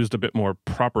used a bit more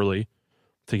properly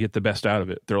to get the best out of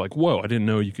it. They're like, whoa, I didn't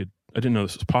know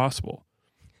this was possible.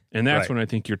 And that's when I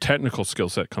think your technical skill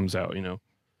set comes out, you know.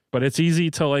 But it's easy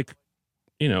to like,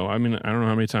 you know, I mean, I don't know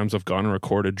how many times I've gone and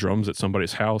recorded drums at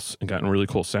somebody's house and gotten really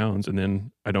cool sounds, and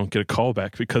then I don't get a call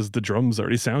back because the drums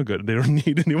already sound good. They don't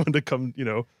need anyone to come, you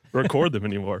know, record them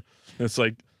anymore. It's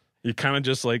like, you kind of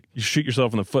just like, you shoot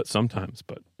yourself in the foot sometimes,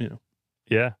 but, you know.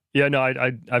 Yeah. Yeah, no,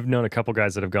 I've known a couple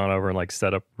guys that have gone over and like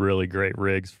set up really great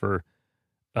rigs for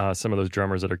some of those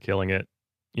drummers that are killing it,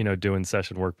 doing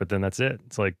session work, but then that's it.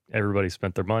 It's like everybody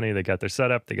spent their money, they got their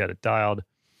setup, they got it dialed.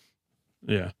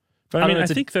 Yeah. But I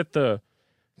think that to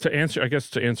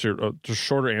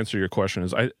shorter answer your question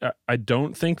is I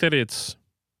don't think that it's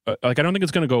I don't think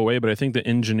it's going to go away, but I think the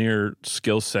engineer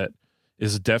skill set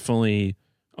is definitely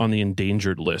on the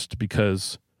endangered list,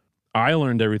 because I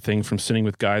learned everything from sitting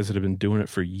with guys that have been doing it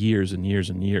for years and years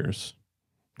and years,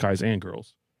 guys and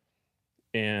girls.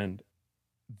 And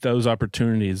those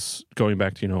opportunities, going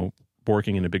back to,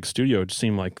 working in a big studio, it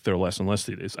seem like they're less and less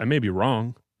these days. I may be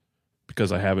wrong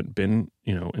because I haven't been,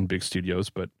 in big studios,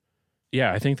 but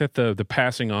yeah, I think that the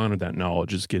passing on of that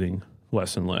knowledge is getting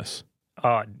less and less.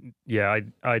 Yeah,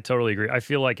 I totally agree. I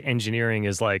feel like engineering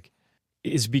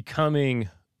is becoming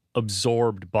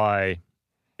absorbed by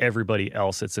everybody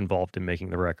else that's involved in making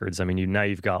the records. I mean, now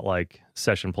you've got like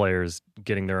session players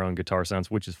getting their own guitar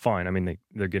sounds, which is fine. I mean,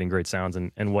 they're getting great sounds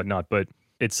and whatnot, but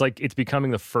it's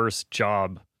becoming the first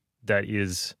job that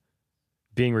is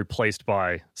being replaced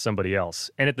by somebody else.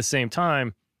 And at the same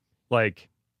time, like,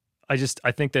 I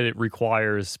think that it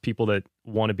requires people that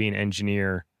want to be an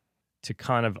engineer to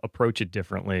kind of approach it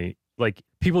differently. Like,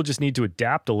 people just need to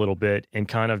adapt a little bit and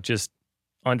kind of just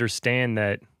understand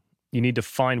that you need to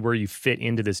find where you fit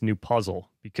into this new puzzle,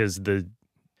 because the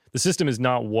system is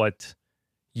not what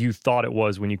you thought it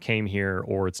was when you came here,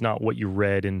 or it's not what you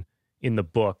read in the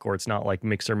book, or it's not like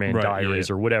Mixerman Diaries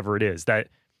or whatever it is. That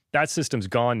system's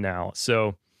gone now.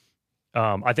 So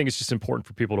I think it's just important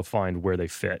for people to find where they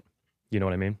fit. You know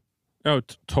what I mean? Oh,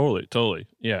 totally.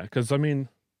 Yeah, because I mean,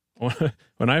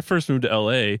 when I first moved to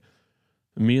LA,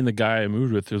 me and the guy I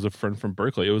moved with, who was a friend from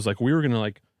Berkeley, it was like we were going to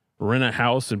like rent a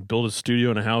house and build a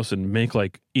studio in a house and make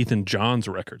like Ethan Johns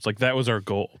records. Like, that was our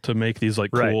goal, to make these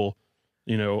like cool,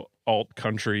 alt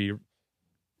country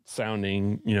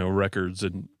sounding, records.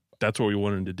 And that's what we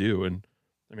wanted to do. And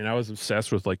I mean, I was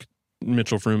obsessed with like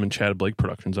Mitchell Froom and Chad Blake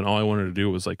productions, and all I wanted to do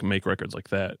was like make records like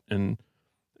that. And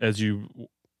as your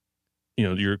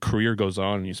career goes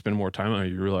on and you spend more time on it,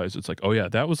 you realize it's like, oh yeah,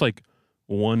 that was like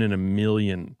 1 in a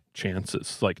million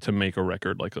chances, like to make a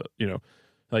record, like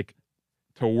like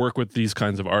to work with these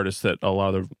kinds of artists. That a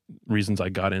lot of the reasons I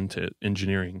got into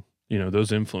engineering,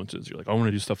 those influences, you're like, I want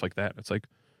to do stuff like that. It's like,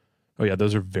 oh yeah,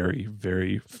 those are very,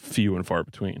 very few and far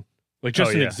between. Like,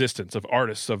 just in existence of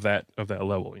artists of that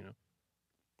level,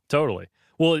 Totally.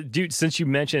 Well, dude, since you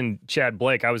mentioned Chad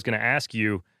Blake, I was going to ask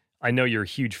you, I know you're a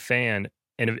huge fan,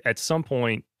 and at some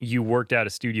point you worked out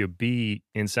of Studio B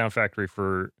in Sound Factory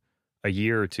for a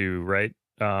year or two, right?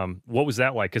 What was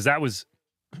that like? Because that was...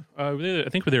 I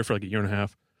think we were there for like a year and a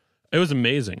half. It was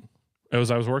amazing. I was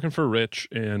working for Rich,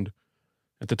 and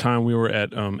at the time we were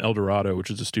at El Dorado, which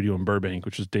is a studio in Burbank,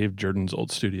 which is Dave Jordan's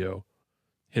old studio.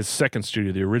 His second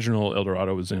studio, the original El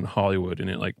Dorado, was in Hollywood, and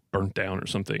it like burnt down or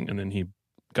something, and then he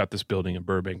got this building in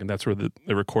Burbank, and that's where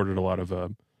they recorded a lot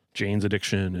of Jane's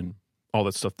Addiction and all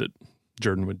that stuff that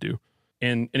Jordan would do.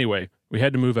 And anyway, we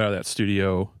had to move out of that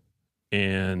studio,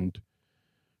 and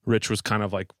Rich was kind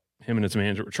of like, him and his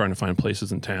manager were trying to find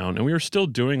places in town, and we were still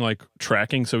doing like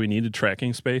tracking, so we needed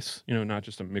tracking space, not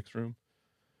just a mix room.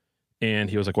 And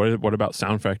he was like, what about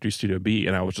Sound Factory Studio B?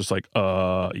 And I was just like,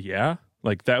 yeah.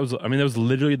 Like, that was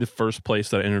literally the first place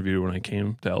that I interviewed when I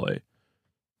came to LA.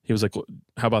 He was like,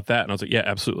 how about that? And I was like, yeah,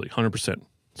 absolutely, 100%.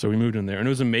 So we moved in there, and it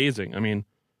was amazing. I mean,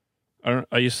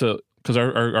 I used to, because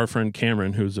our friend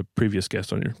Cameron, who's a previous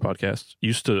guest on your podcast,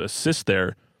 used to assist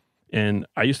there. And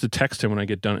I used to text him when I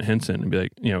get done at Henson and be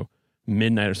like,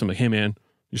 midnight or something, like, hey man,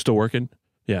 you still working?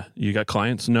 Yeah. You got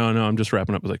clients? No, I'm just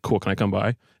wrapping up. I was like, cool, can I come by?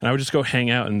 And I would just go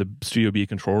hang out in the Studio B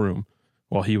control room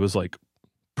while he was like,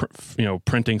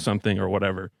 printing something or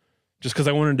whatever, just because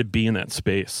I wanted to be in that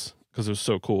space, because it was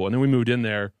so cool. And then we moved in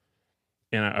there,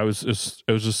 and it was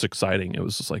just exciting. It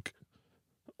was just like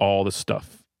all the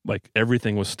stuff, like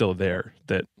everything was still there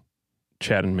that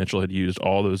Chad and Mitchell had used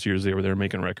all those years they were there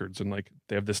making records. And like,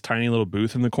 they have this tiny little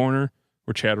booth in the corner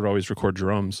where Chad would always record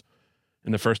drums.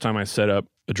 And the first time I set up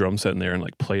a drum set in there and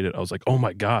like played it, I was like, oh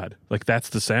my God, like that's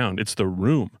the sound. It's the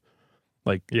room.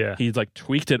 Like, yeah, he's like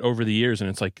tweaked it over the years, and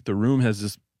it's like the room has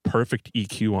this perfect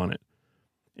EQ on it,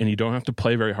 and you don't have to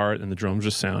play very hard, and the drums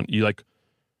just sound. You like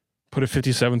put a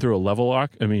 57 through a level lock.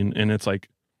 I mean, and it's like,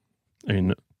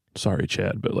 sorry,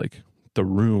 Chad, but like the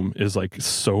room is like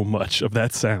so much of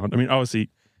that sound. I mean,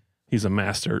 obviously he's a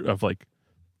master of like,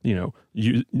 you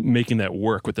making that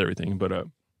work with everything, but it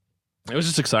was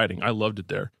just exciting. I loved it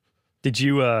there. Did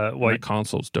you that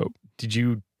console's dope. Did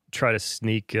you try to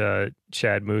sneak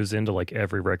Chad moves into like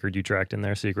every record you tracked in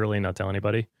there secretly and not tell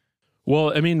anybody?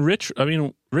 Well, Rich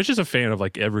is a fan of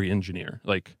like every engineer,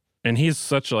 like, and he's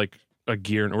such like a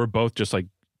gear, and we're both just like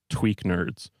tweak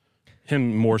nerds.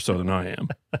 Him more so than I am.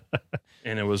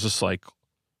 And it was just like,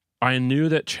 I knew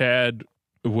that Chad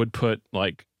would put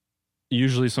like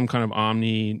usually some kind of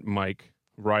Omni mic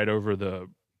right over the,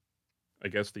 I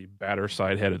guess the batter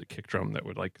side head of the kick drum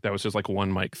that was just like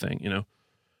one mic thing, you know?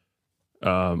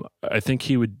 I think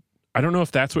he would, I don't know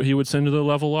if that's what he would send to the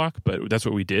level lock, but that's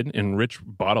what we did. And Rich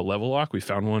bought a level lock. We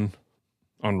found one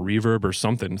on Reverb or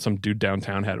something. Some dude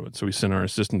downtown had one. So we sent our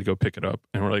assistant to go pick it up,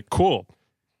 and we're like, cool.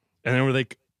 And then we're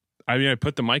like, I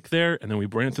put the mic there, and then we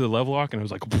ran it through the level lock, and it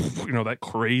was like, you know, that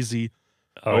crazy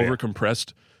over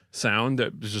compressed sound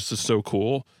that was just so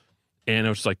cool. And I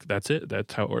was like, that's it.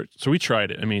 That's how it works. So we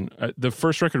tried it. I mean, the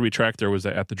first record we tracked there was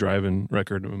At the Drive-In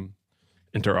record,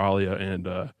 Inter Alia,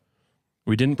 and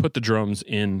we didn't put the drums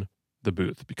in the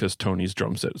booth because Tony's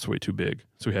drum set is way too big.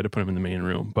 So we had to put them in the main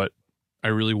room. But I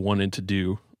really wanted to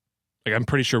do, like, I'm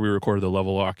pretty sure we recorded the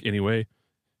level lock anyway,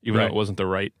 even though it wasn't the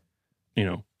right, you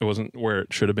know, it wasn't where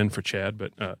it should have been for Chad.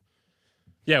 But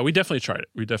yeah, we definitely tried it.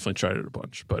 We definitely tried it a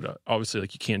bunch. But obviously,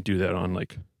 like, you can't do that on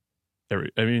like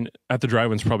At the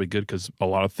Drive-In's probably good because a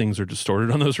lot of things are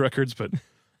distorted on those records. But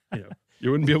you know, you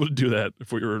wouldn't be able to do that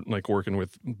if we were like working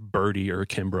with Birdie or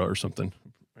Kimbra or something.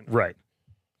 Right.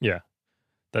 Yeah.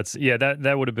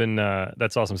 That would have been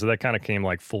that's awesome. So that kind of came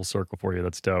like full circle for you.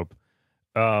 That's dope.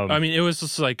 I mean, it was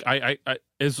just like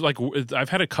it's like I've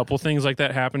had a couple things like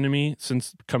that happen to me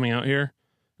since coming out here,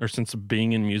 or since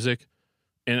being in music,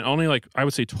 and only like I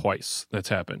would say twice that's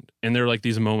happened. And they're like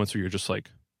these moments where you're just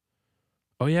like,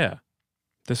 oh yeah,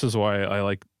 this is why I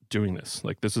like doing this.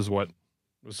 Like this is what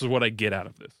I get out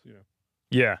of this. You know?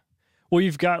 Yeah. Well,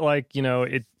 you've got like, you know,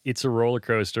 it's a roller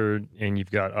coaster, and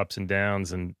you've got ups and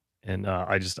downs, and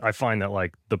I find that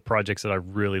like the projects that I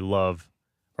really love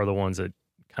are the ones that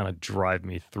kind of drive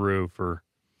me through for,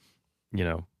 you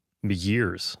know,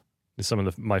 years. Some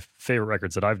of my favorite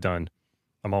records that I've done,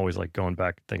 I'm always like going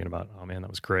back thinking about, oh man, that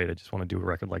was great. I just want to do a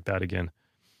record like that again.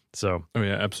 So, oh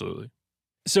yeah, absolutely.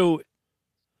 So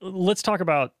let's talk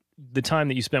about the time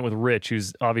that you spent with Rich,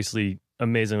 who's obviously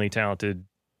amazingly talented,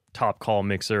 top call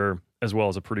mixer, as well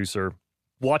as a producer.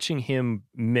 Watching him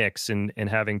mix and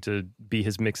having to be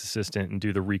his mix assistant and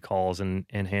do the recalls and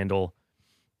handle,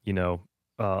 you know,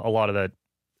 a lot of that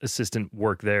assistant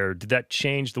work there. Did that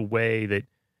change the way that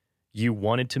you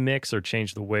wanted to mix, or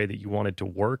change the way that you wanted to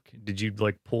work? Did you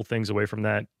like pull things away from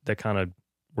that kind of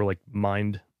were like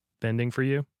mind bending for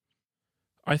you?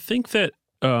 I think that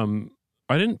I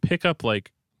didn't pick up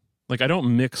like I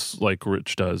don't mix like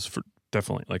Rich does, for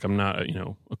definitely. Like I'm not, you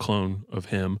know, a clone of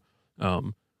him.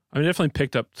 I definitely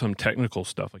picked up some technical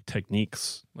stuff, like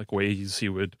techniques, like ways he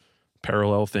would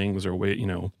parallel things, or way, you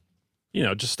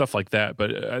know, just stuff like that.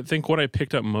 But I think what I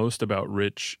picked up most about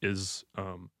Rich is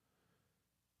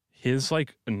his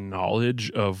like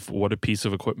knowledge of what a piece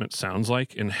of equipment sounds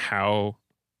like and how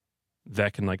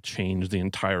that can like change the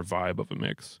entire vibe of a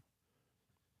mix.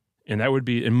 And that would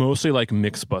be, and mostly like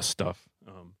mix bus stuff.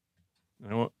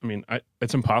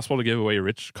 It's impossible to give away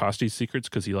Rich Costy's secrets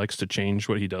because he likes to change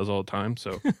what he does all the time.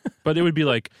 So, but it would be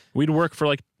like we'd work for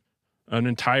like an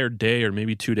entire day or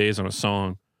maybe 2 days on a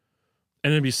song,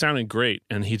 and it'd be sounding great,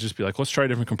 and he'd just be like, "Let's try a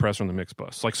different compressor on the mix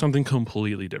bus, like something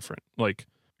completely different, like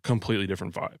completely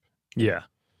different vibe." Yeah,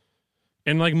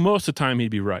 and like most of the time he'd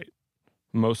be right.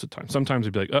 Most of the time, sometimes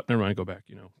he'd be like, "Oh, never mind, go back,"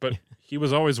 you know. But he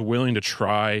was always willing to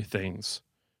try things.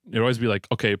 It'd always be like,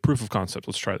 "Okay, proof of concept.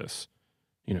 Let's try this."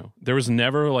 You know, there was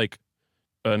never like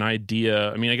an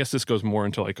idea. I mean, I guess this goes more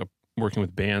into like working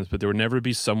with bands, but there would never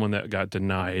be someone that got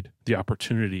denied the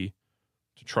opportunity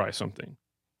to try something.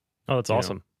 Oh, that's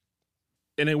awesome.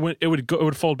 Know? And it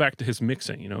would fold back to his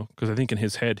mixing, you know, because I think in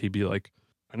his head he'd be like,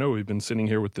 I know we've been sitting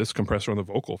here with this compressor on the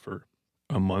vocal for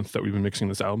a month that we've been mixing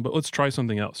this album, but let's try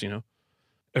something else, you know.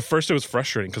 At first it was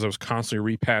frustrating because I was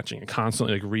constantly repatching and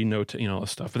constantly like re-notating all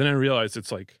this stuff. But then I realized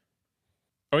it's like,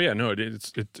 oh yeah, no,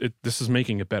 this is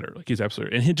making it better. Like he's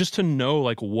absolutely, and just to know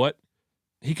like what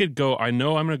he could go. I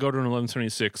know I'm going to go to an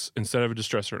 1176 instead of a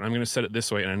distressor, and I'm going to set it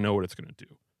this way, and I know what it's going to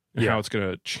do and how it's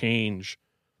going to change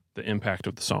the impact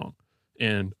of the song.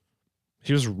 And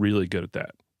he was really good at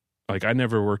that. Like I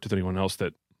never worked with anyone else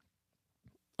that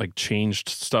like changed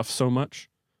stuff so much,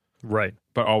 right?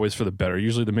 But always for the better.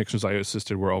 Usually the mixers I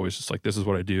assisted were always just like, this is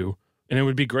what I do, and it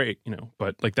would be great, you know.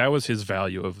 But like that was his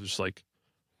value of just like.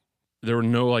 There were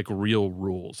no like real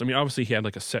rules. I mean, obviously he had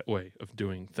like a set way of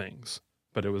doing things,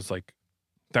 but it was like,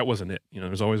 that wasn't it. You know,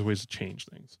 there's always ways to change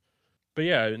things. But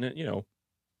yeah, and you know,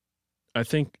 I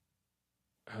think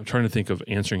I'm trying to think of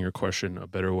answering your question a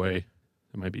better way.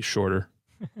 It might be shorter.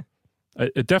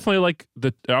 It definitely like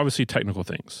the obviously technical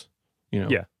things, you know.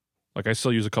 Yeah. Like I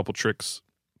still use a couple tricks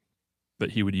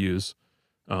that he would use,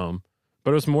 but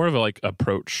it was more of a like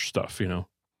approach stuff, you know.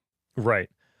 Right.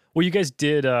 Well, you guys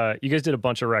did a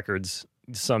bunch of records,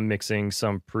 some mixing,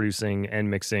 some producing and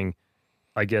mixing.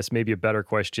 I guess maybe a better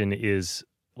question is,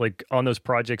 like, on those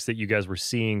projects that you guys were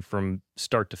seeing from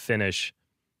start to finish,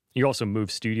 you also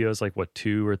moved studios like what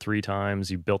 2 or 3 times.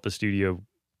 You built the studio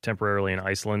temporarily in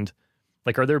Iceland.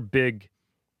 Like, are there big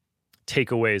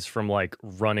takeaways from like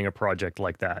running a project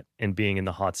like that and being in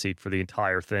the hot seat for the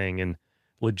entire thing, and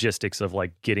logistics of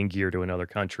like getting gear to another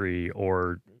country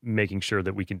or making sure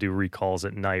that we can do recalls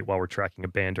at night while we're tracking a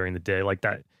band during the day, like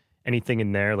that? Anything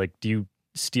in there? Like, do you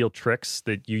steal tricks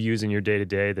that you use in your day to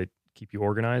day that keep you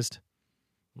organized?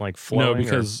 Like flowing?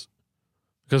 No,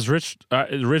 because Rich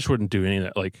wouldn't do any of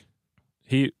that.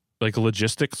 Like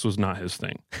logistics was not his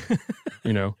thing.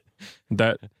 You know,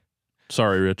 that.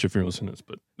 Sorry, Rich, if you're listening to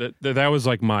this, but that was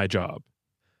like my job.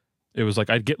 It was like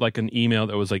I'd get like an email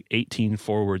that was like 18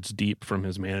 forwards deep from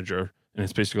his manager, and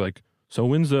it's basically like, so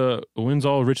when's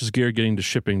all Rich's gear getting to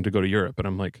shipping to go to Europe? And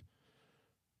I'm like,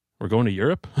 we're going to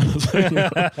Europe?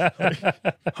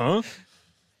 Huh?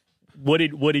 What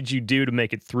did you do to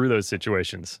make it through those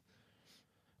situations?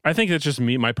 I think it's just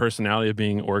my personality of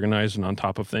being organized and on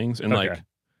top of things. And like,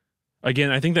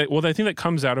 again, I think that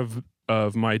comes out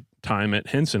of my time at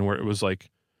Henson, where it was like,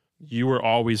 you were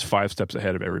always 5 steps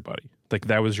ahead of everybody. Like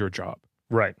that was your job.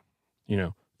 Right. You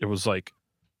know, it was like,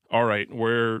 all right,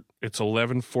 it's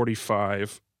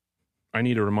 11:45. I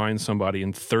need to remind somebody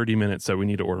in 30 minutes that we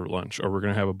need to order lunch, or we're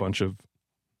going to have a bunch of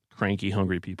cranky,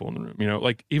 hungry people in the room. You know,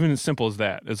 like even as simple as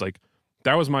that. It's like,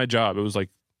 that was my job. It was like,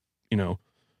 you know,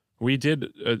 we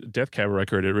did a Death Cab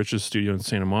record at Rich's studio in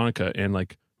Santa Monica, and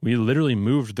like we literally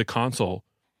moved the console.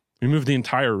 We moved the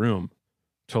entire room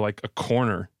to like a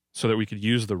corner so that we could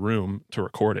use the room to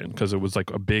record in, because it was like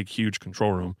a big, huge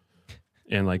control room.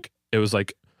 And like, it was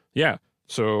like, yeah.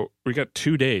 So we got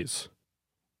 2 days,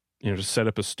 you know, to set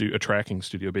up a tracking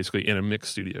studio, basically in a mix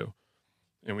studio.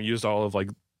 And we used all of like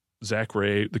Zach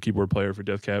Ray, the keyboard player for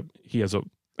Death Cab. He has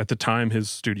at the time his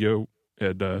studio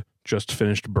had just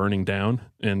finished burning down,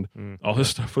 and all his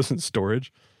stuff was in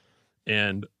storage.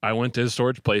 And I went to his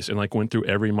storage place and like went through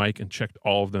every mic and checked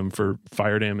all of them for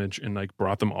fire damage, and like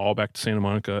brought them all back to Santa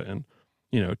Monica and,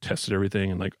 you know, tested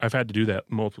everything. And like, I've had to do that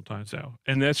multiple times now.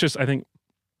 And that's just, I think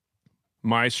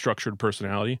my structured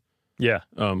personality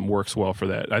works well for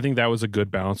that. I think that was a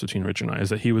good balance between Rich and I, is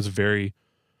that he was very,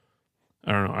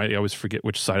 I don't know, I always forget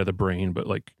which side of the brain, but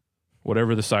like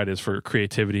whatever the side is for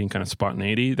creativity and kind of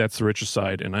spontaneity, that's the Rich's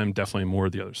side. And I'm definitely more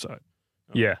the other side.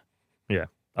 Yeah.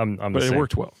 I'm but it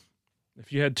worked well.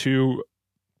 If you had two,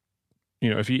 you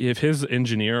know, if his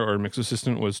engineer or mix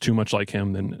assistant was too much like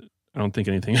him, then I don't think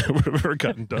anything would have ever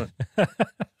gotten done.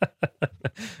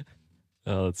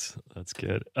 Oh, that's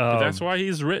good. That's why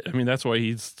he's I mean, that's why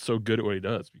he's so good at what he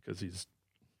does, because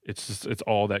it's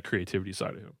all that creativity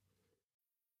side of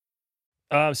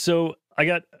him. So I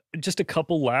got just a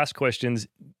couple last questions.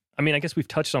 I mean, I guess we've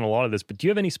touched on a lot of this, but do you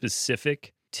have any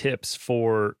specific tips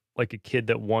for like a kid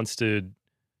that wants to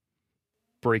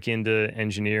break into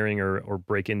engineering or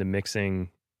break into mixing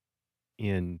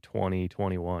in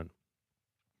 2021?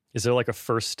 Is there like a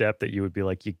first step that you would be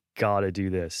like, you gotta do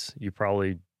this? You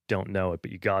probably don't know it,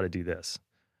 but you gotta do this.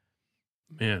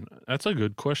 Man, that's a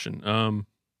good question.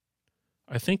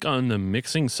 I think on the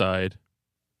mixing side,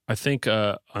 I think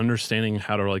understanding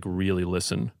how to like really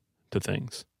listen to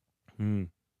things. And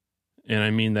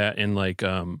I mean that in like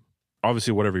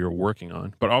obviously whatever you're working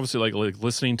on, but obviously like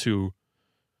listening to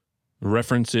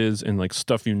references and like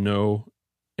stuff, you know,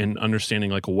 and understanding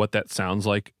like what that sounds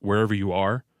like wherever you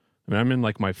are. I mean, I'm in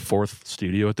like my 4th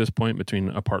studio at this point, between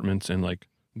apartments and like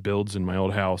builds in my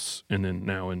old house and then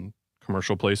now in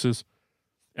commercial places.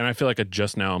 And I feel like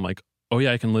just now I'm like, oh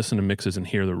yeah, I can listen to mixes and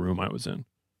hear the room I was in,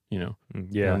 you know?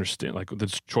 Yeah. I understand like the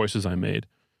choices I made.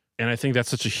 And I think that's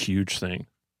such a huge thing.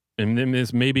 And then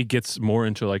this maybe gets more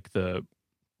into like the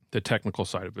technical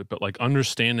side of it, but like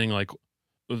understanding like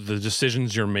the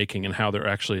decisions you're making and how they're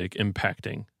actually like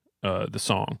impacting the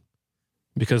song.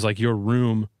 Because like your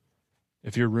room,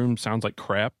 if your room sounds like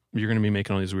crap, you're going to be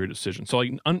making all these weird decisions. So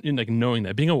like, like knowing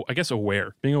that, being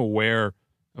aware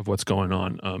of what's going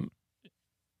on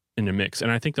in the mix.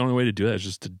 And I think the only way to do that is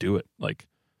just to do it. Like,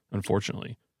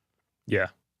 unfortunately. Yeah.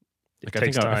 Like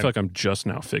I feel like I'm just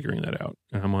now figuring that out,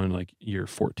 and I'm on like year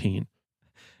 14.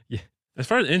 Yeah. As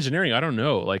far as engineering, I don't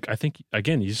know. Like, I think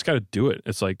again, you just got to do it.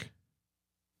 It's like,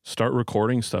 start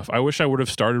recording stuff. I wish I would have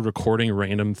started recording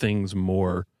random things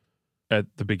more at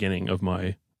the beginning of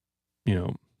my, you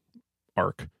know,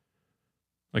 arc.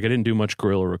 Like I didn't do much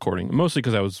guerrilla recording, mostly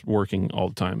because I was working all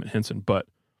the time at Henson. But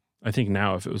I think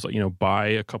now if it was like, buy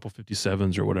a couple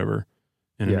 57s or whatever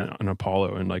and an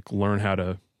Apollo and like learn how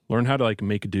to like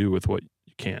make do with what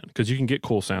you can, because you can get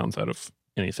cool sounds out of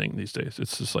anything these days.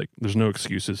 It's just like there's no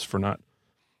excuses for not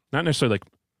necessarily like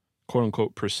quote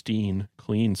unquote pristine,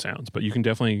 clean sounds, but you can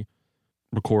definitely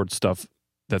record stuff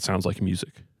that sounds like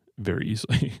music very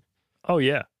easily. Oh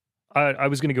yeah. I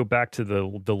was going to go back to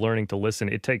the learning to listen.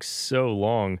 It takes so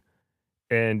long,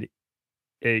 and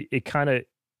it kind of,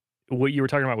 what you were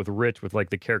talking about with Rich, with like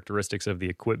the characteristics of the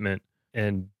equipment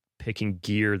and picking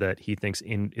gear that he thinks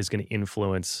is going to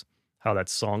influence how that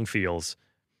song feels,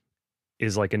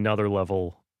 is like another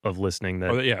level of listening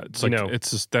that, it's like,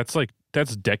 it's just,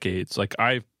 that's decades. Like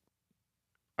I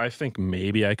think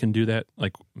maybe I can do that.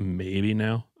 Like maybe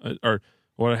now, or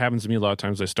what happens to me a lot of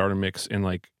times, I start a mix and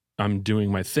like I'm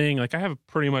doing my thing. Like I have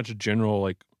pretty much a general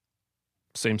like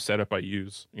same setup I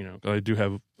use. I don't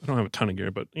have a ton of gear,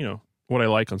 but what I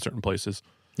like on certain places.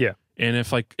 Yeah. And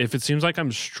if it seems like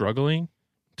I'm struggling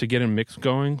to get a mix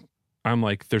going, I'm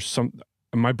like,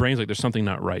 my brain's like, there's something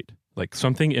not right. Like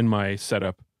something in my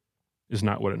setup is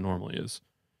not what it normally is.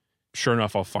 Sure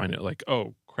enough, I'll find it like,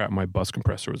 oh crap, my bus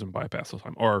compressor was in bypass the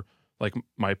time, or like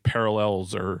my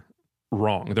parallels are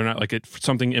wrong. They're not like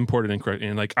something imported incorrect.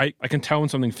 And like, I can tell when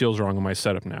something feels wrong in my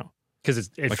setup now. Because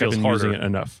it like feels I've been harder. using it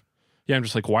enough. Yeah, I'm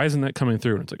just like, why isn't that coming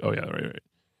through? And it's like, oh yeah, right.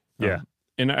 Yeah.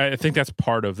 And I think that's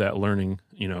part of that learning,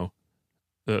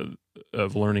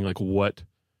 of learning like what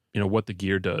the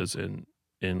gear does and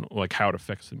like how it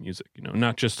affects the music,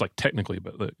 not just like technically,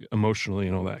 but like emotionally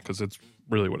and all that, because it's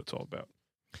really what it's all about.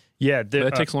 Yeah.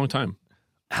 That takes a long time.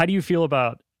 How do you feel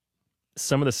about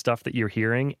some of the stuff that you're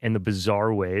hearing and the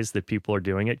bizarre ways that people are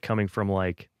doing it coming from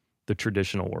like the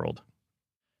traditional world?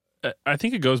 I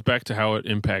think it goes back to how it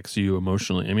impacts you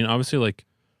emotionally. I mean, obviously like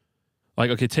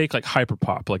okay, take like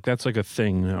hyperpop, like that's like a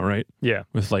thing now, right? Yeah.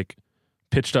 With like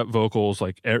pitched up vocals,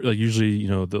 like usually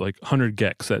the like 100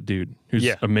 Gex, that dude who's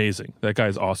amazing. That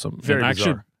guy's awesome. Very and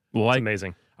bizarre. Actually, it's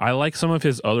amazing. I like some of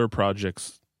his other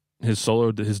projects, his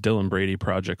Dylan Brady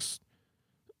projects,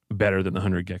 better than the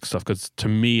 100 Gex stuff, because to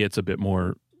me it's a bit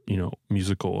more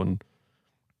musical and,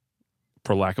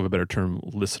 for lack of a better term,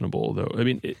 listenable. Though I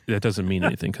mean that doesn't mean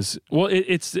anything, because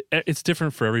it's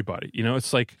different for everybody.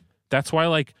 It's like, that's why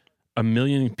like 1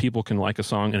 million people can like a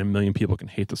song and 1 million people can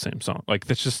hate the same song. Like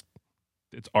it's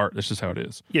art. That's just how it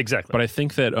is. Yeah, exactly. But I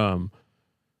think that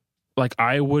like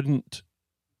I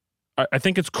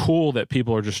think it's cool that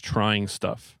people are just trying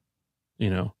stuff,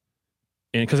 and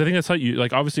because I think that's how you,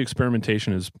 like, obviously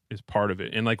experimentation is part of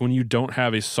it. And like when you don't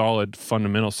have a solid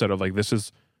fundamental set of like, this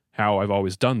is how I've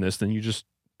always done this, then you just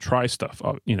try stuff,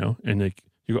 and like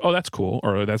you go, oh, that's cool,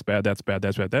 or that's bad, that's bad,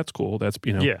 that's bad, that's cool, that's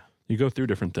yeah. You go through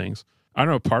different things. I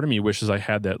don't know. Part of me wishes I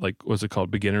had that, like, what's it called,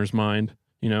 beginner's mind,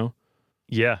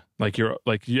 Yeah. Like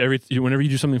whenever you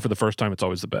do something for the first time, it's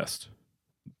always the best.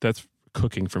 That's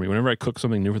cooking for me. Whenever I cook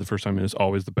something new for the first time, it's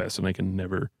always the best, and I can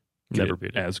never beat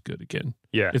it as good again.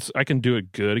 Yeah. I can do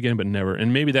it good again, but never.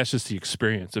 And maybe that's just the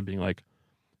experience of being like,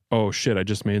 oh shit, I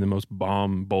just made the most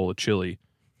bomb bowl of chili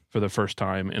for the first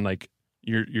time, and like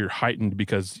you're heightened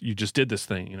because you just did this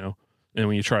thing, And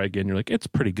when you try again, you're like, it's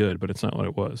pretty good, but it's not what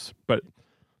it was. But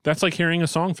that's like hearing a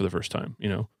song for the first time,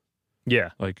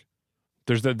 Yeah. Like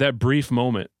there's that brief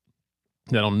moment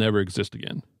that'll never exist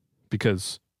again,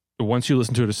 because once you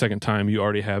listen to it a second time, you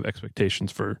already have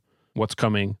expectations for what's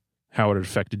coming, how it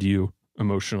affected you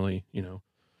emotionally,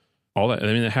 all that.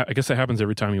 I mean, I guess that happens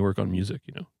every time you work on music,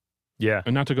 Yeah.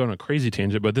 And not to go on a crazy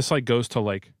tangent, but this like goes to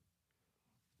like,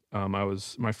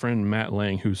 my friend Matt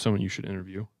Lang, who's someone you should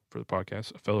interview for the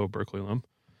podcast, a fellow Berkeley alum,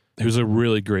 who's a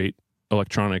really great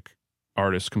electronic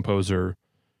artist, composer.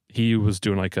 He was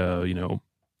doing like a,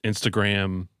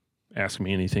 Instagram ask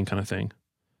me anything kind of thing.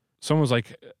 Someone was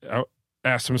like, I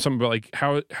asked him something about like,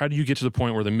 how do you get to the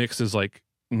point where the mix is like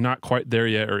not quite there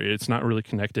yet, or it's not really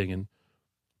connecting? And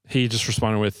he just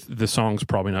responded with, the song's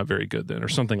probably not very good then, or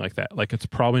something like that. Like, it's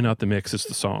probably not the mix, it's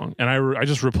the song. And I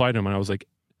just replied to him and I was like,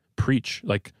 preach.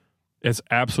 Like, it's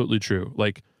absolutely true.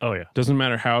 Like, oh yeah, doesn't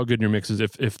matter how good your mix is.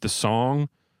 If the song,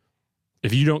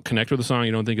 if you don't connect with the song,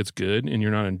 you don't think it's good, and you're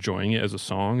not enjoying it as a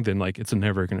song, then like it's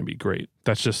never going to be great.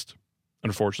 That's just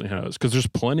unfortunately how it is. Because there's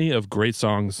plenty of great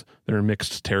songs that are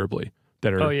mixed terribly.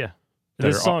 That are, oh yeah,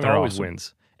 this song always awesome.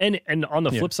 wins. And on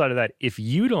the flip side of that, if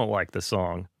you don't like the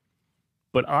song,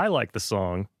 but I like the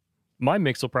song, my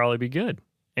mix will probably be good,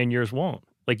 and yours won't.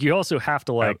 Like, you also have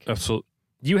to like absolutely.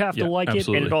 You have to like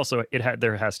absolutely. it, and it also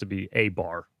there has to be a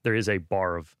bar. There is a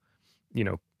bar of,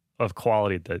 of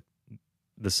quality that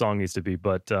the song needs to be.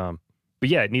 But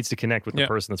yeah, it needs to connect with the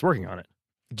person that's working on it.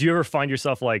 Do you ever find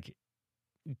yourself like,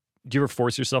 do you ever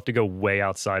force yourself to go way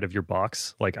outside of your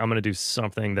box? Like, I'm going to do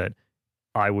something that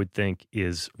I would think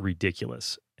is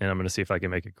ridiculous, and I'm going to see if I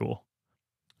can make it cool.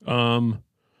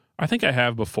 I think I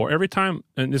have before. Every time,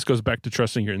 and this goes back to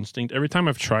trusting your instinct. Every time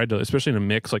I've tried to, especially in a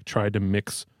mix, like tried to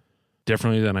mix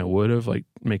differently than I would have, like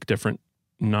make different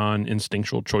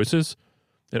non-instinctual choices,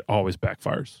 it always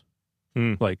backfires.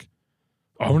 Like,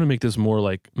 I want to make this more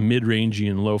like mid-rangey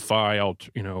and lo-fi,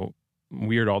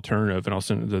 weird alternative, and I'll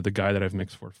send the guy that I've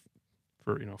mixed for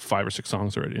 5 or 6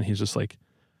 songs already, and he's just like,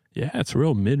 yeah, it's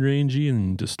real mid-rangey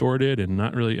and distorted and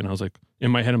not really. And I was like,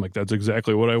 in my head, I'm like, that's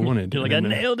exactly what I wanted. You're like, I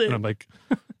nailed it. And I'm like,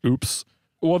 oops.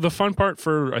 Well, the fun part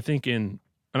I think and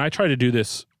I try to do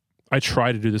this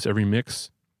every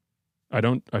mix.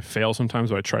 I fail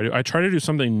sometimes, but I try to do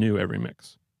something new every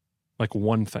mix. Like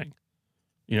one thing.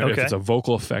 If it's a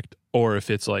vocal effect, or if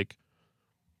it's like,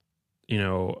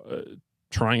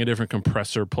 trying a different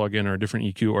compressor plugin or a different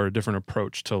EQ or a different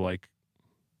approach to like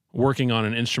working on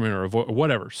an instrument or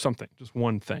whatever, something, just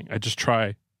one thing. I just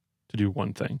try to do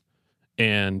one thing,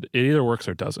 and it either works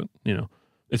or it doesn't.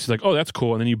 It's like, oh, that's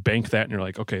cool, and then you bank that, and you're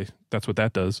like, okay, that's what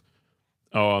that does.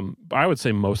 I would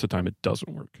say most of the time it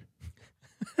doesn't work,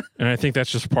 and I think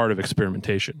that's just part of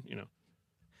experimentation.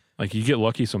 Like you get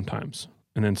lucky sometimes,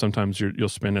 and then sometimes you'll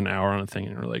spend an hour on a thing,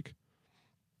 and you're like,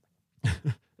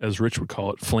 as Rich would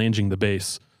call it, flanging the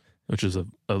bass, which is a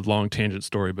long tangent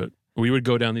story, but we would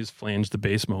go down these flange the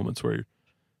bass moments where,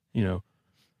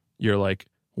 you're like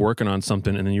working on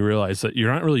something and then you realize that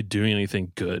you're not really doing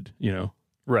anything good,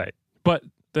 Right. But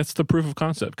that's the proof of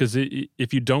concept, because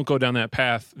if you don't go down that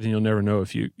path, then you'll never know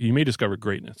if you may discover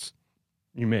greatness.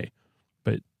 You may,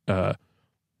 but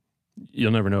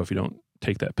you'll never know if you don't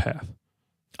take that path.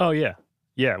 Oh, yeah.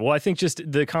 Yeah. Well, I think just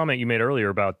the comment you made earlier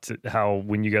about how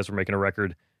when you guys were making a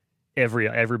record,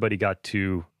 everybody got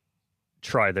to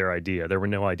try their idea. There were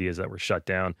no ideas that were shut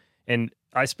down. And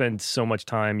I spend so much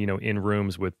time, in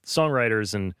rooms with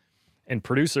songwriters and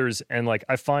producers. And like,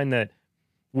 I find that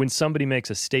when somebody makes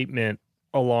a statement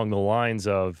along the lines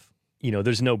of,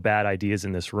 there's no bad ideas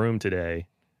in this room today,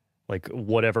 like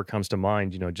whatever comes to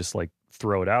mind, just like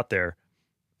throw it out there.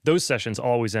 Those sessions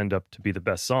always end up to be the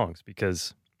best songs,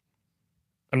 because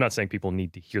I'm not saying people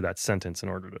need to hear that sentence in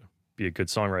order to be a good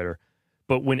songwriter.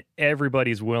 But when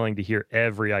everybody's willing to hear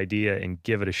every idea and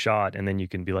give it a shot, and then you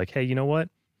can be like, hey, you know what?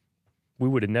 We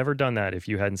would have never done that if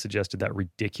you hadn't suggested that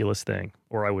ridiculous thing,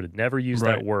 or I would have never used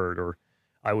that word, or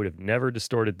I would have never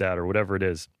distorted that, or whatever it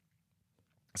is.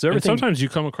 So everything. And sometimes you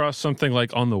come across something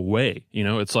like on the way,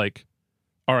 it's like,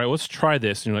 all right, let's try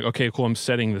this. And you're like, okay, cool, I'm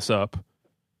setting this up.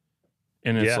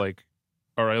 And it's like,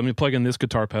 all right, let me plug in this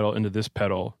guitar pedal into this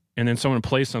pedal. And then someone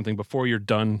plays something before you're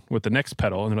done with the next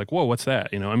pedal, and they're like, whoa, what's that?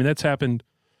 That's happened.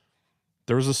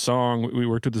 There was a song, we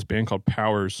worked with this band called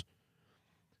Powers,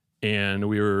 and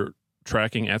we were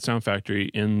tracking at Sound Factory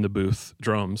in the booth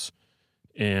drums,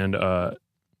 and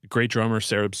great drummer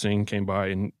Sarab Singh came by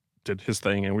and did his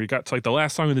thing, and we got to like the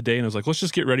last song of the day, and I was like, let's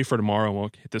just get ready for tomorrow, and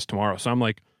we'll hit this tomorrow. So I'm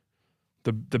like,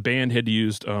 the band had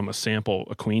used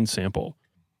a Queen sample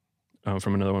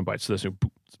from Another One Bites the Dust,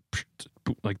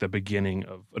 like the beginning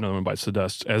of Another One Bites the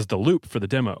Dust, as the loop for the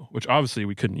demo, which obviously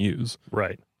we couldn't use.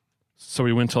 Right. So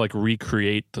we went to like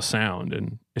recreate the sound,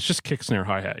 and it's just kick, snare,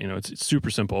 hi-hat. It's super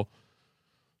simple.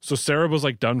 So Sarah was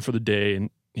like done for the day,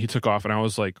 and he took off, and I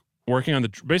was like working on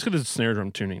basically the snare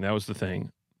drum tuning. That was the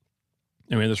thing.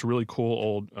 And we had this really cool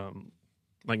old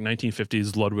like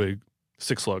 1950s Ludwig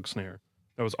 6-lug snare.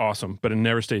 That was awesome, but it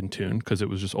never stayed in tune because it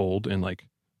was just old, and like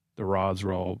the rods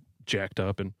were all jacked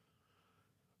up, and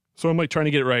so I'm like trying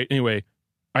to get it right. Anyway,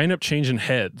 I end up changing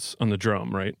heads on the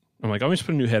drum, right? I'm like, I'm just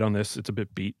put a new head on this. It's a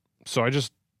bit beat. So I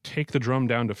just take the drum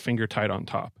down to finger tight on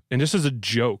top. And just as a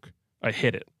joke, I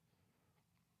hit it.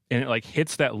 And it like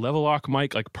hits that level lock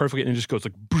mic like perfectly, and it just goes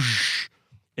like boosh.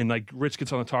 And like Rich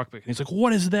gets on the talk pick, and he's like,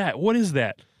 what is that? What is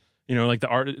that? Like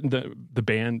the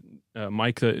band,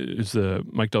 Mike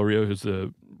Mike Del Rio, who's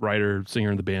the writer, singer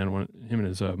in the band, him and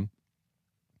his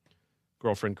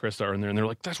girlfriend Krista are in there, and they're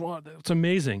like, that's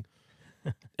amazing.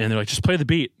 And they're like, just play the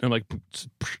beat. And I'm like,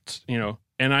 and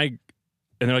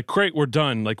they're like, great, we're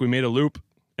done. Like, we made a loop,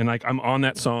 and like I'm on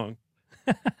that song,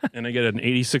 and I get an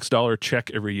 $86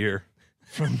 check every year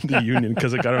from the union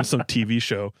because I got on some TV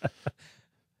show.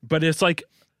 But it's like,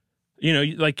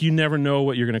 like you never know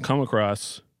what you're going to come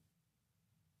across.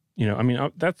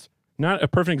 That's not a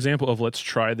perfect example of let's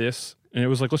try this. And it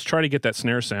was like, let's try to get that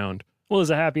snare sound. Well, it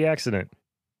was a happy accident.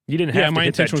 You didn't have to my hit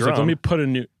intention that was drum. like,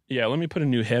 let me put a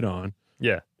new head on.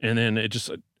 Yeah. And then it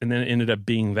ended up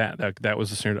being that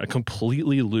was the snare, a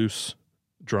completely loose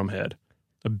drum head.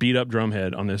 a beat up drum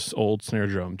head on this old snare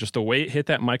drum. Just the way it hit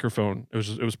that microphone,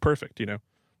 it was perfect, you know.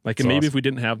 Like, and maybe awesome. if we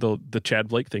didn't have the Chad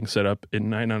Blake thing set up, it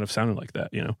might not have sounded like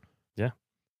that, you know. Yeah.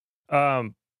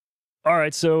 All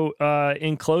right. So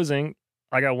in closing,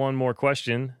 I got one more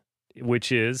question,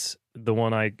 which is the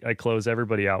one I close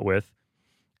everybody out with,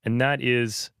 and that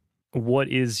is, what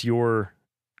is your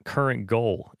current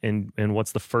goal, and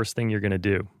what's the first thing you're going to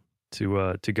do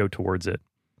to go towards it?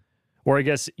 Or I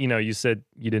guess, you know, you said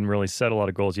you didn't really set a lot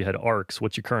of goals. You had arcs.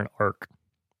 What's your current arc?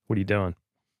 What are you doing?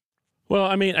 Well,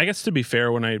 I mean, I guess to be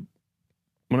fair, when I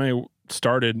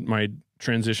started my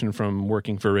transition from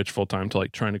working for Rich full time to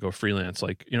like trying to go freelance,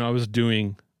 like, you know, I was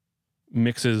doing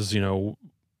mixes, you know,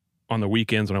 on the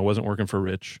weekends when I wasn't working for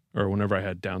Rich or whenever I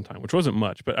had downtime, which wasn't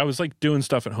much, but I was like doing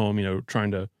stuff at home, you know,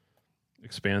 trying to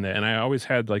expand that. And I always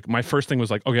had like, my first thing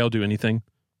was like, okay, I'll do anything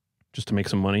just to make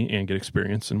some money and get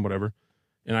experience and whatever.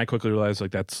 And I quickly realized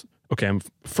like, that's okay. I'm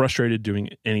frustrated doing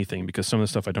anything because some of the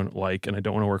stuff I don't like, and I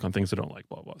don't want to work on things I don't like,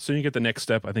 blah, blah. So you get the next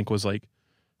step, I think, was like,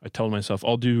 I told myself,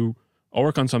 I'll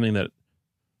work on something that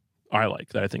I like,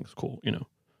 that I think is cool, you know?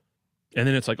 And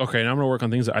then it's like, okay, now I'm going to work on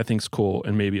things that I think is cool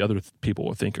and maybe other people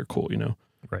will think are cool, you know?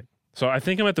 Right. So I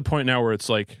think I'm at the point now where it's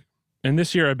like, and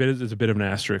this year is a bit of an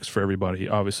asterisk for everybody,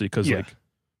 obviously, because like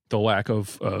the lack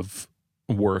of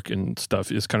work and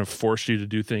stuff is kind of forced you to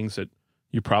do things that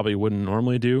you probably wouldn't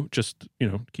normally do, just, you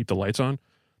know, keep the lights on.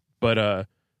 But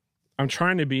I'm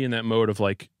trying to be in that mode of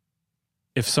like,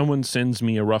 if someone sends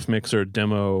me a rough mix or a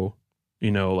demo,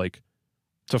 you know, like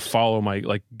to follow my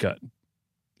like gut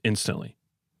instantly,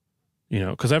 you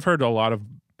know, because I've heard a lot of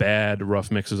bad rough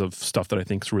mixes of stuff that I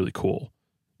think is really cool.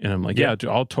 And I'm like, yeah, dude,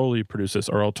 I'll totally produce this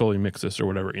or I'll totally mix this or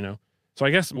whatever, you know? So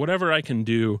I guess whatever I can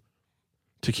do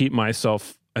to keep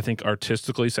myself, I think,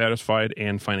 artistically satisfied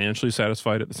and financially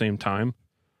satisfied at the same time.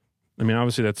 I mean,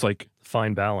 obviously that's like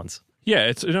fine balance. Yeah,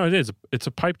 it's, you know, it is. It's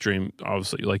a pipe dream,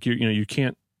 obviously. Like you know, you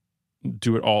can't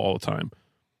do it all the time.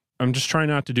 I'm just trying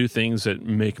not to do things that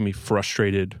make me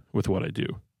frustrated with what I do.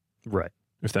 Right.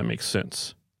 If that makes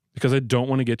sense. Because I don't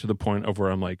want to get to the point of where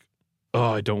I'm like,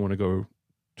 oh, I don't want to go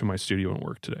to my studio and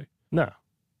work today. No,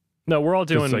 we're all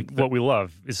doing like what we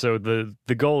love. So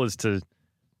the goal is to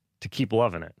keep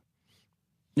loving it.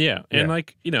 Yeah. And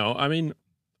like, you know, I mean,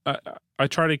 I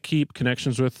try to keep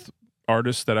connections with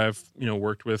artists that I've, you know,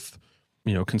 worked with,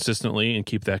 you know, consistently and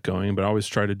keep that going, but I always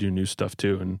try to do new stuff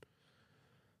too. And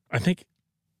I think,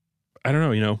 I don't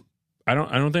know, you know, I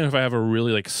don't think if I have a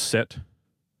really like set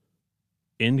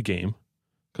end game,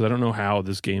 because I don't know how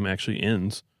this game actually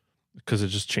ends, because it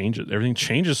just changes. Everything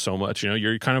changes so much, you know,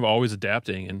 you're kind of always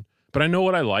adapting. But I know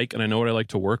what I like and I know what I like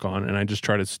to work on. And I just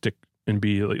try to stick and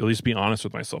be, like, at least be honest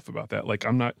with myself about that. Like,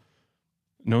 no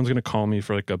one's going to call me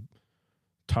for like a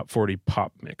top 40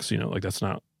 pop mix, you know, like that's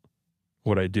not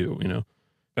what I do, you know,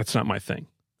 that's not my thing.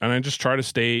 And I just try to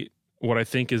stay what I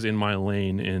think is in my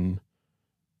lane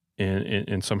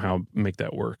and somehow make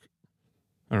that work.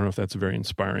 I don't know if that's a very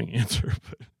inspiring answer,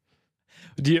 but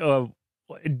do you,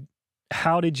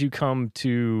 how did you come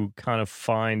to kind of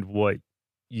find what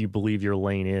you believe your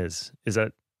lane is? Is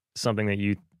that something that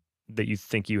you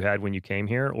think you had when you came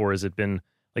here, or has it been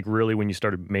like really when you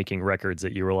started making records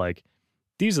that you were like,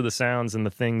 these are the sounds and the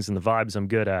things and the vibes I'm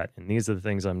good at, and these are the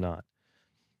things I'm not?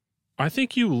 I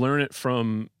think you learn it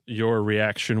from your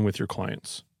reaction with your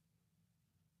clients.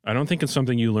 I don't think it's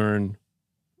something you learn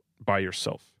by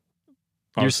yourself.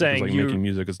 You're saying like making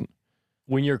music isn't.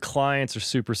 When your clients are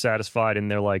super satisfied and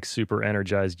they're like super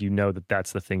energized, you know that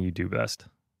that's the thing you do best.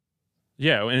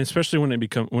 Yeah, and especially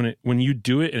when you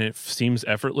do it and it seems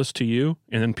effortless to you,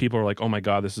 and then people are like, "Oh my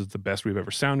God, this is the best we've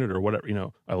ever sounded," or whatever. You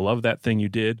know, I love that thing you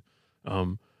did.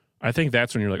 I think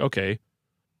that's when you're like, okay.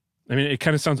 I mean, it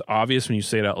kind of sounds obvious when you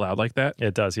say it out loud like that.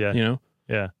 It does, yeah. You know,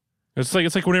 yeah. It's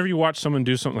like whenever you watch someone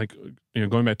do something like, you know,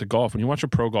 going back to golf, when you watch a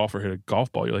pro golfer hit a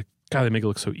golf ball, you're like, God, they make it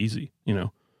look so easy, you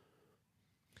know.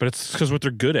 But it's because what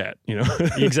they're good at, you know.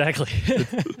 Exactly.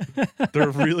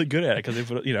 They're really good at it because they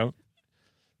put, you know,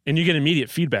 and you get immediate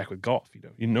feedback with golf.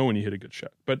 You know when you hit a good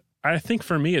shot. But I think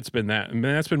for me, it's been that. I mean,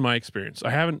 that's been my experience.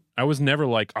 I was never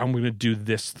like, I'm going to do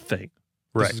this thing.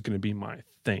 This is going to be my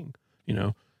thing, you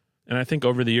know. And I think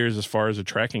over the years, as far as a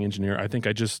tracking engineer, I think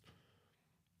I just,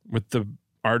 with the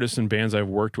artists and bands I've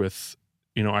worked with,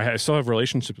 you know, I still have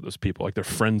relationships with those people. Like, they're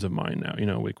friends of mine now, you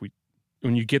know. Like,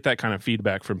 when you get that kind of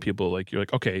feedback from people, like, you're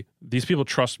like, okay, these people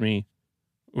trust me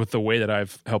with the way that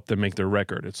I've helped them make their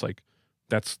record. It's like,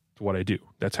 that's what I do.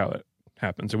 That's how it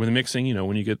happens. And with mixing, you know,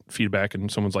 when you get feedback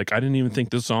and someone's like, I didn't even think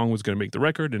this song was going to make the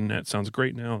record, and that sounds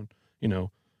great now, you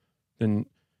know, then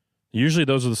usually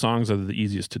those are the songs that are the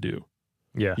easiest to do.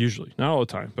 Yeah. Usually. Not all the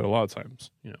time, but a lot of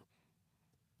times, you know.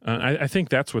 I think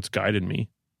that's what's guided me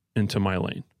into my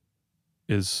lane,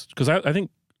 is because I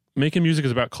think making music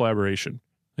is about collaboration.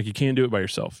 Like, you can't do it by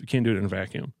yourself. You can't do it in a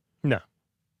vacuum. No.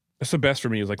 That's the best for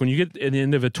me, is like when you get at the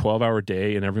end of a 12-hour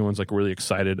day and everyone's like really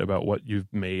excited about what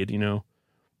you've made, you know,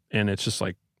 and it's just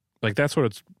like that's what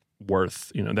it's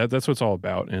worth, you know, that's what it's all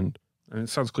about. And it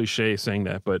sounds cliche saying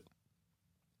that, but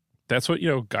that's what, you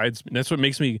know, guides me. That's what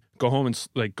makes me go home and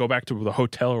like go back to the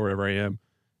hotel or wherever I am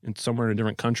in somewhere in a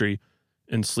different country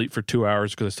and sleep for 2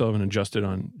 hours because I still haven't adjusted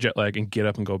on jet lag, and get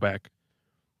up and go back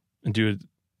and do it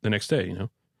the next day, you know?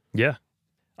 Yeah.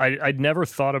 I'd never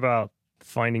thought about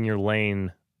finding your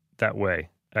lane that way,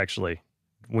 actually.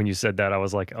 When you said that, I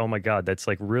was like, oh my God, that's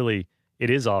like really, it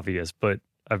is obvious, but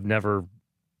I've never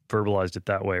verbalized it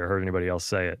that way or heard anybody else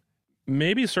say it.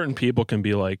 Maybe certain people can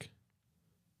be like,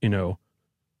 you know,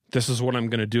 this is what I'm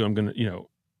going to do. I'm going to, you know,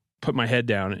 put my head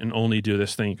down and only do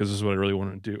this thing because this is what I really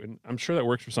want to do. And I'm sure that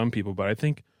works for some people, but I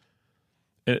think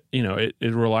it, you know, it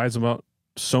relies about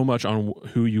so much on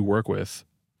who you work with.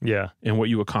 Yeah. And what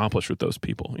you accomplish with those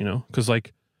people, you know? Because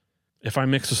like, if I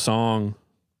mix a song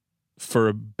for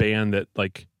a band that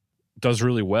like does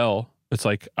really well, it's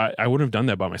like I wouldn't have done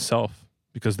that by myself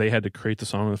because they had to create the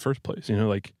song in the first place, you know?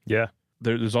 Like, yeah,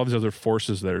 there's all these other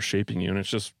forces that are shaping you, and it's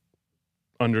just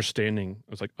understanding.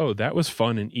 It's like, oh, that was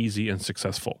fun and easy and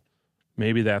successful.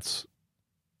 Maybe that's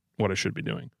what I should be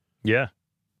doing. Yeah.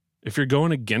 If you're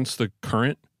going against the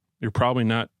current, you're probably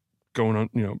not going on,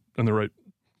 you know, on the right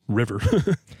river.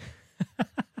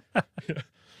 Yeah.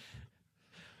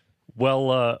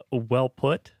 Well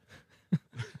put.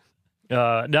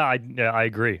 No, I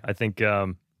agree. I think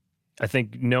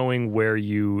knowing where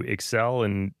you excel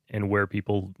and where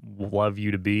people love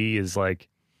you to be is like,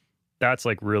 that's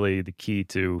like really the key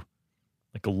to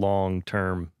like a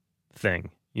long-term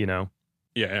thing, you know?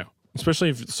 Yeah. Especially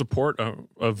if support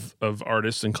of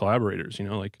artists and collaborators, you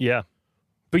know, like. Yeah.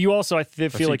 But you also, I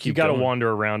feel like you got to going.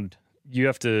 wander around. You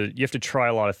have to try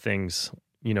a lot of things,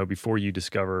 you know, before you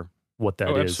discover what that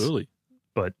is. Absolutely.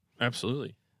 But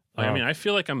absolutely. Like, I mean, I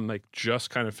feel like I'm like just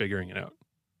kind of figuring it out.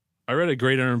 I read a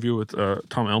great interview with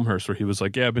Tom Elmhurst where he was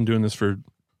like, yeah, I've been doing this for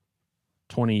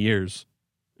 20 years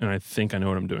and I think I know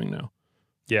what I'm doing now.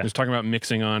 Yeah. He was talking about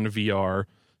mixing on VR.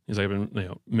 He's like, I've been, you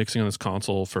know, mixing on this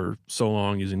console for so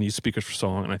long, using these speakers for so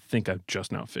long, and I think I'm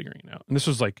just now figuring it out. And this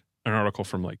was like an article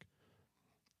from like,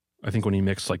 I think when he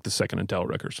mixed like the second Adele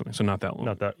record or something. So not that long.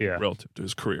 Not that, yeah. Relative to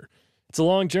his career. It's a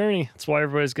long journey. That's why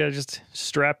everybody's got to just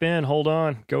strap in, hold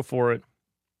on, go for it.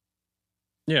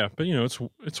 Yeah, but you know,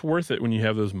 it's worth it when you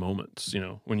have those moments, you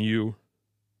know, when you,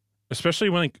 especially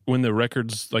when the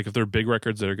records, like if they're big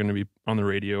records that are going to be on the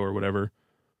radio or whatever,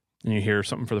 and you hear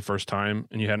something for the first time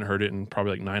and you hadn't heard it in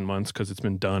probably like 9 months because it's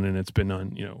been done and it's been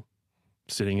on, you know,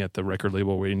 sitting at the record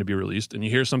label waiting to be released, and you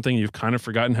hear something, you've kind of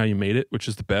forgotten how you made it, which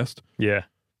is the best. Yeah.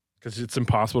 Because it's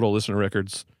impossible to listen to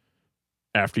records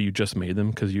after you just made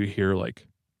them, because you hear like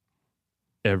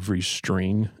every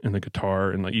string in the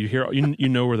guitar and like you hear, you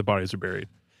know where the bodies are buried.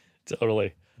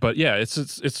 Totally. But yeah,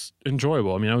 it's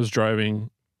enjoyable. I mean, I was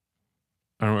driving,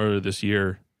 I don't know, earlier this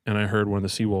year, and I heard one of the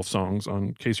Seawolf songs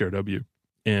on KCRW,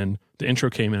 and the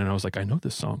intro came in, and I was like, I know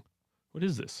this song. What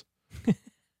is this?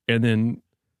 And then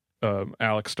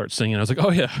Alex starts singing. I was like,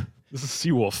 oh yeah, this is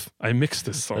Seawolf. I mixed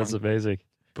this song. That's amazing.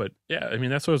 But yeah, I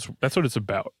mean, that's what it's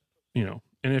about, you know.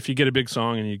 And if you get a big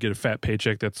song and you get a fat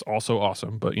paycheck, that's also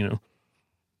awesome. But you know,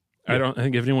 yeah. I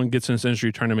think if anyone gets in this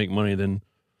industry trying to make money, then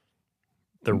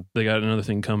they got another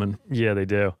thing coming. Yeah, they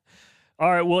do. All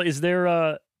right. Well, is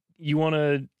there you want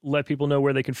to let people know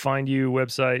where they can find you,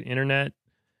 website, internet?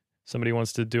 Somebody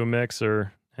wants to do a mix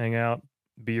or hang out,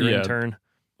 be your intern?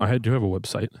 I do have a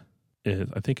website.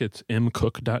 I think it's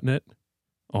mcook.net,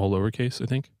 all lowercase, I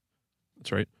think.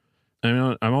 That's right.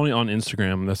 I'm only on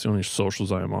Instagram. That's the only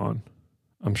socials I am on.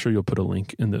 I'm sure you'll put a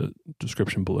link in the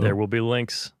description below. There will be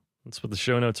links. That's what the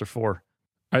show notes are for.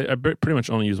 I pretty much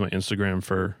only use my Instagram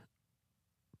for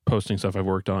posting stuff I've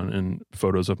worked on and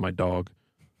photos of my dog.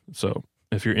 So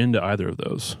if you're into either of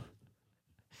those,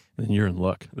 then you're in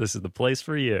luck. This is the place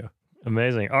for you.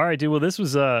 Amazing. All right, dude. Well, this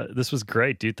was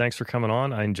great, dude. Thanks for coming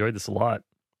on. I enjoyed this a lot.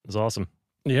 It was awesome.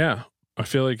 Yeah. I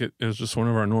feel like it was just one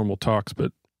of our normal talks,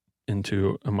 but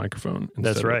into a microphone.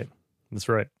 That's right. That's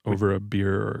right. Over a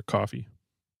beer or coffee.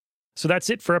 So that's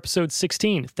it for episode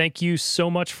 16. Thank you so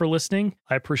much for listening.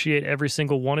 I appreciate every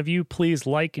single one of you. Please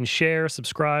like and share,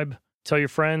 subscribe, tell your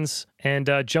friends, and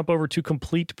jump over to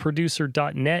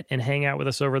completeproducer.net and hang out with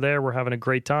us over there. We're having a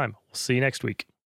great time. We'll see you next week.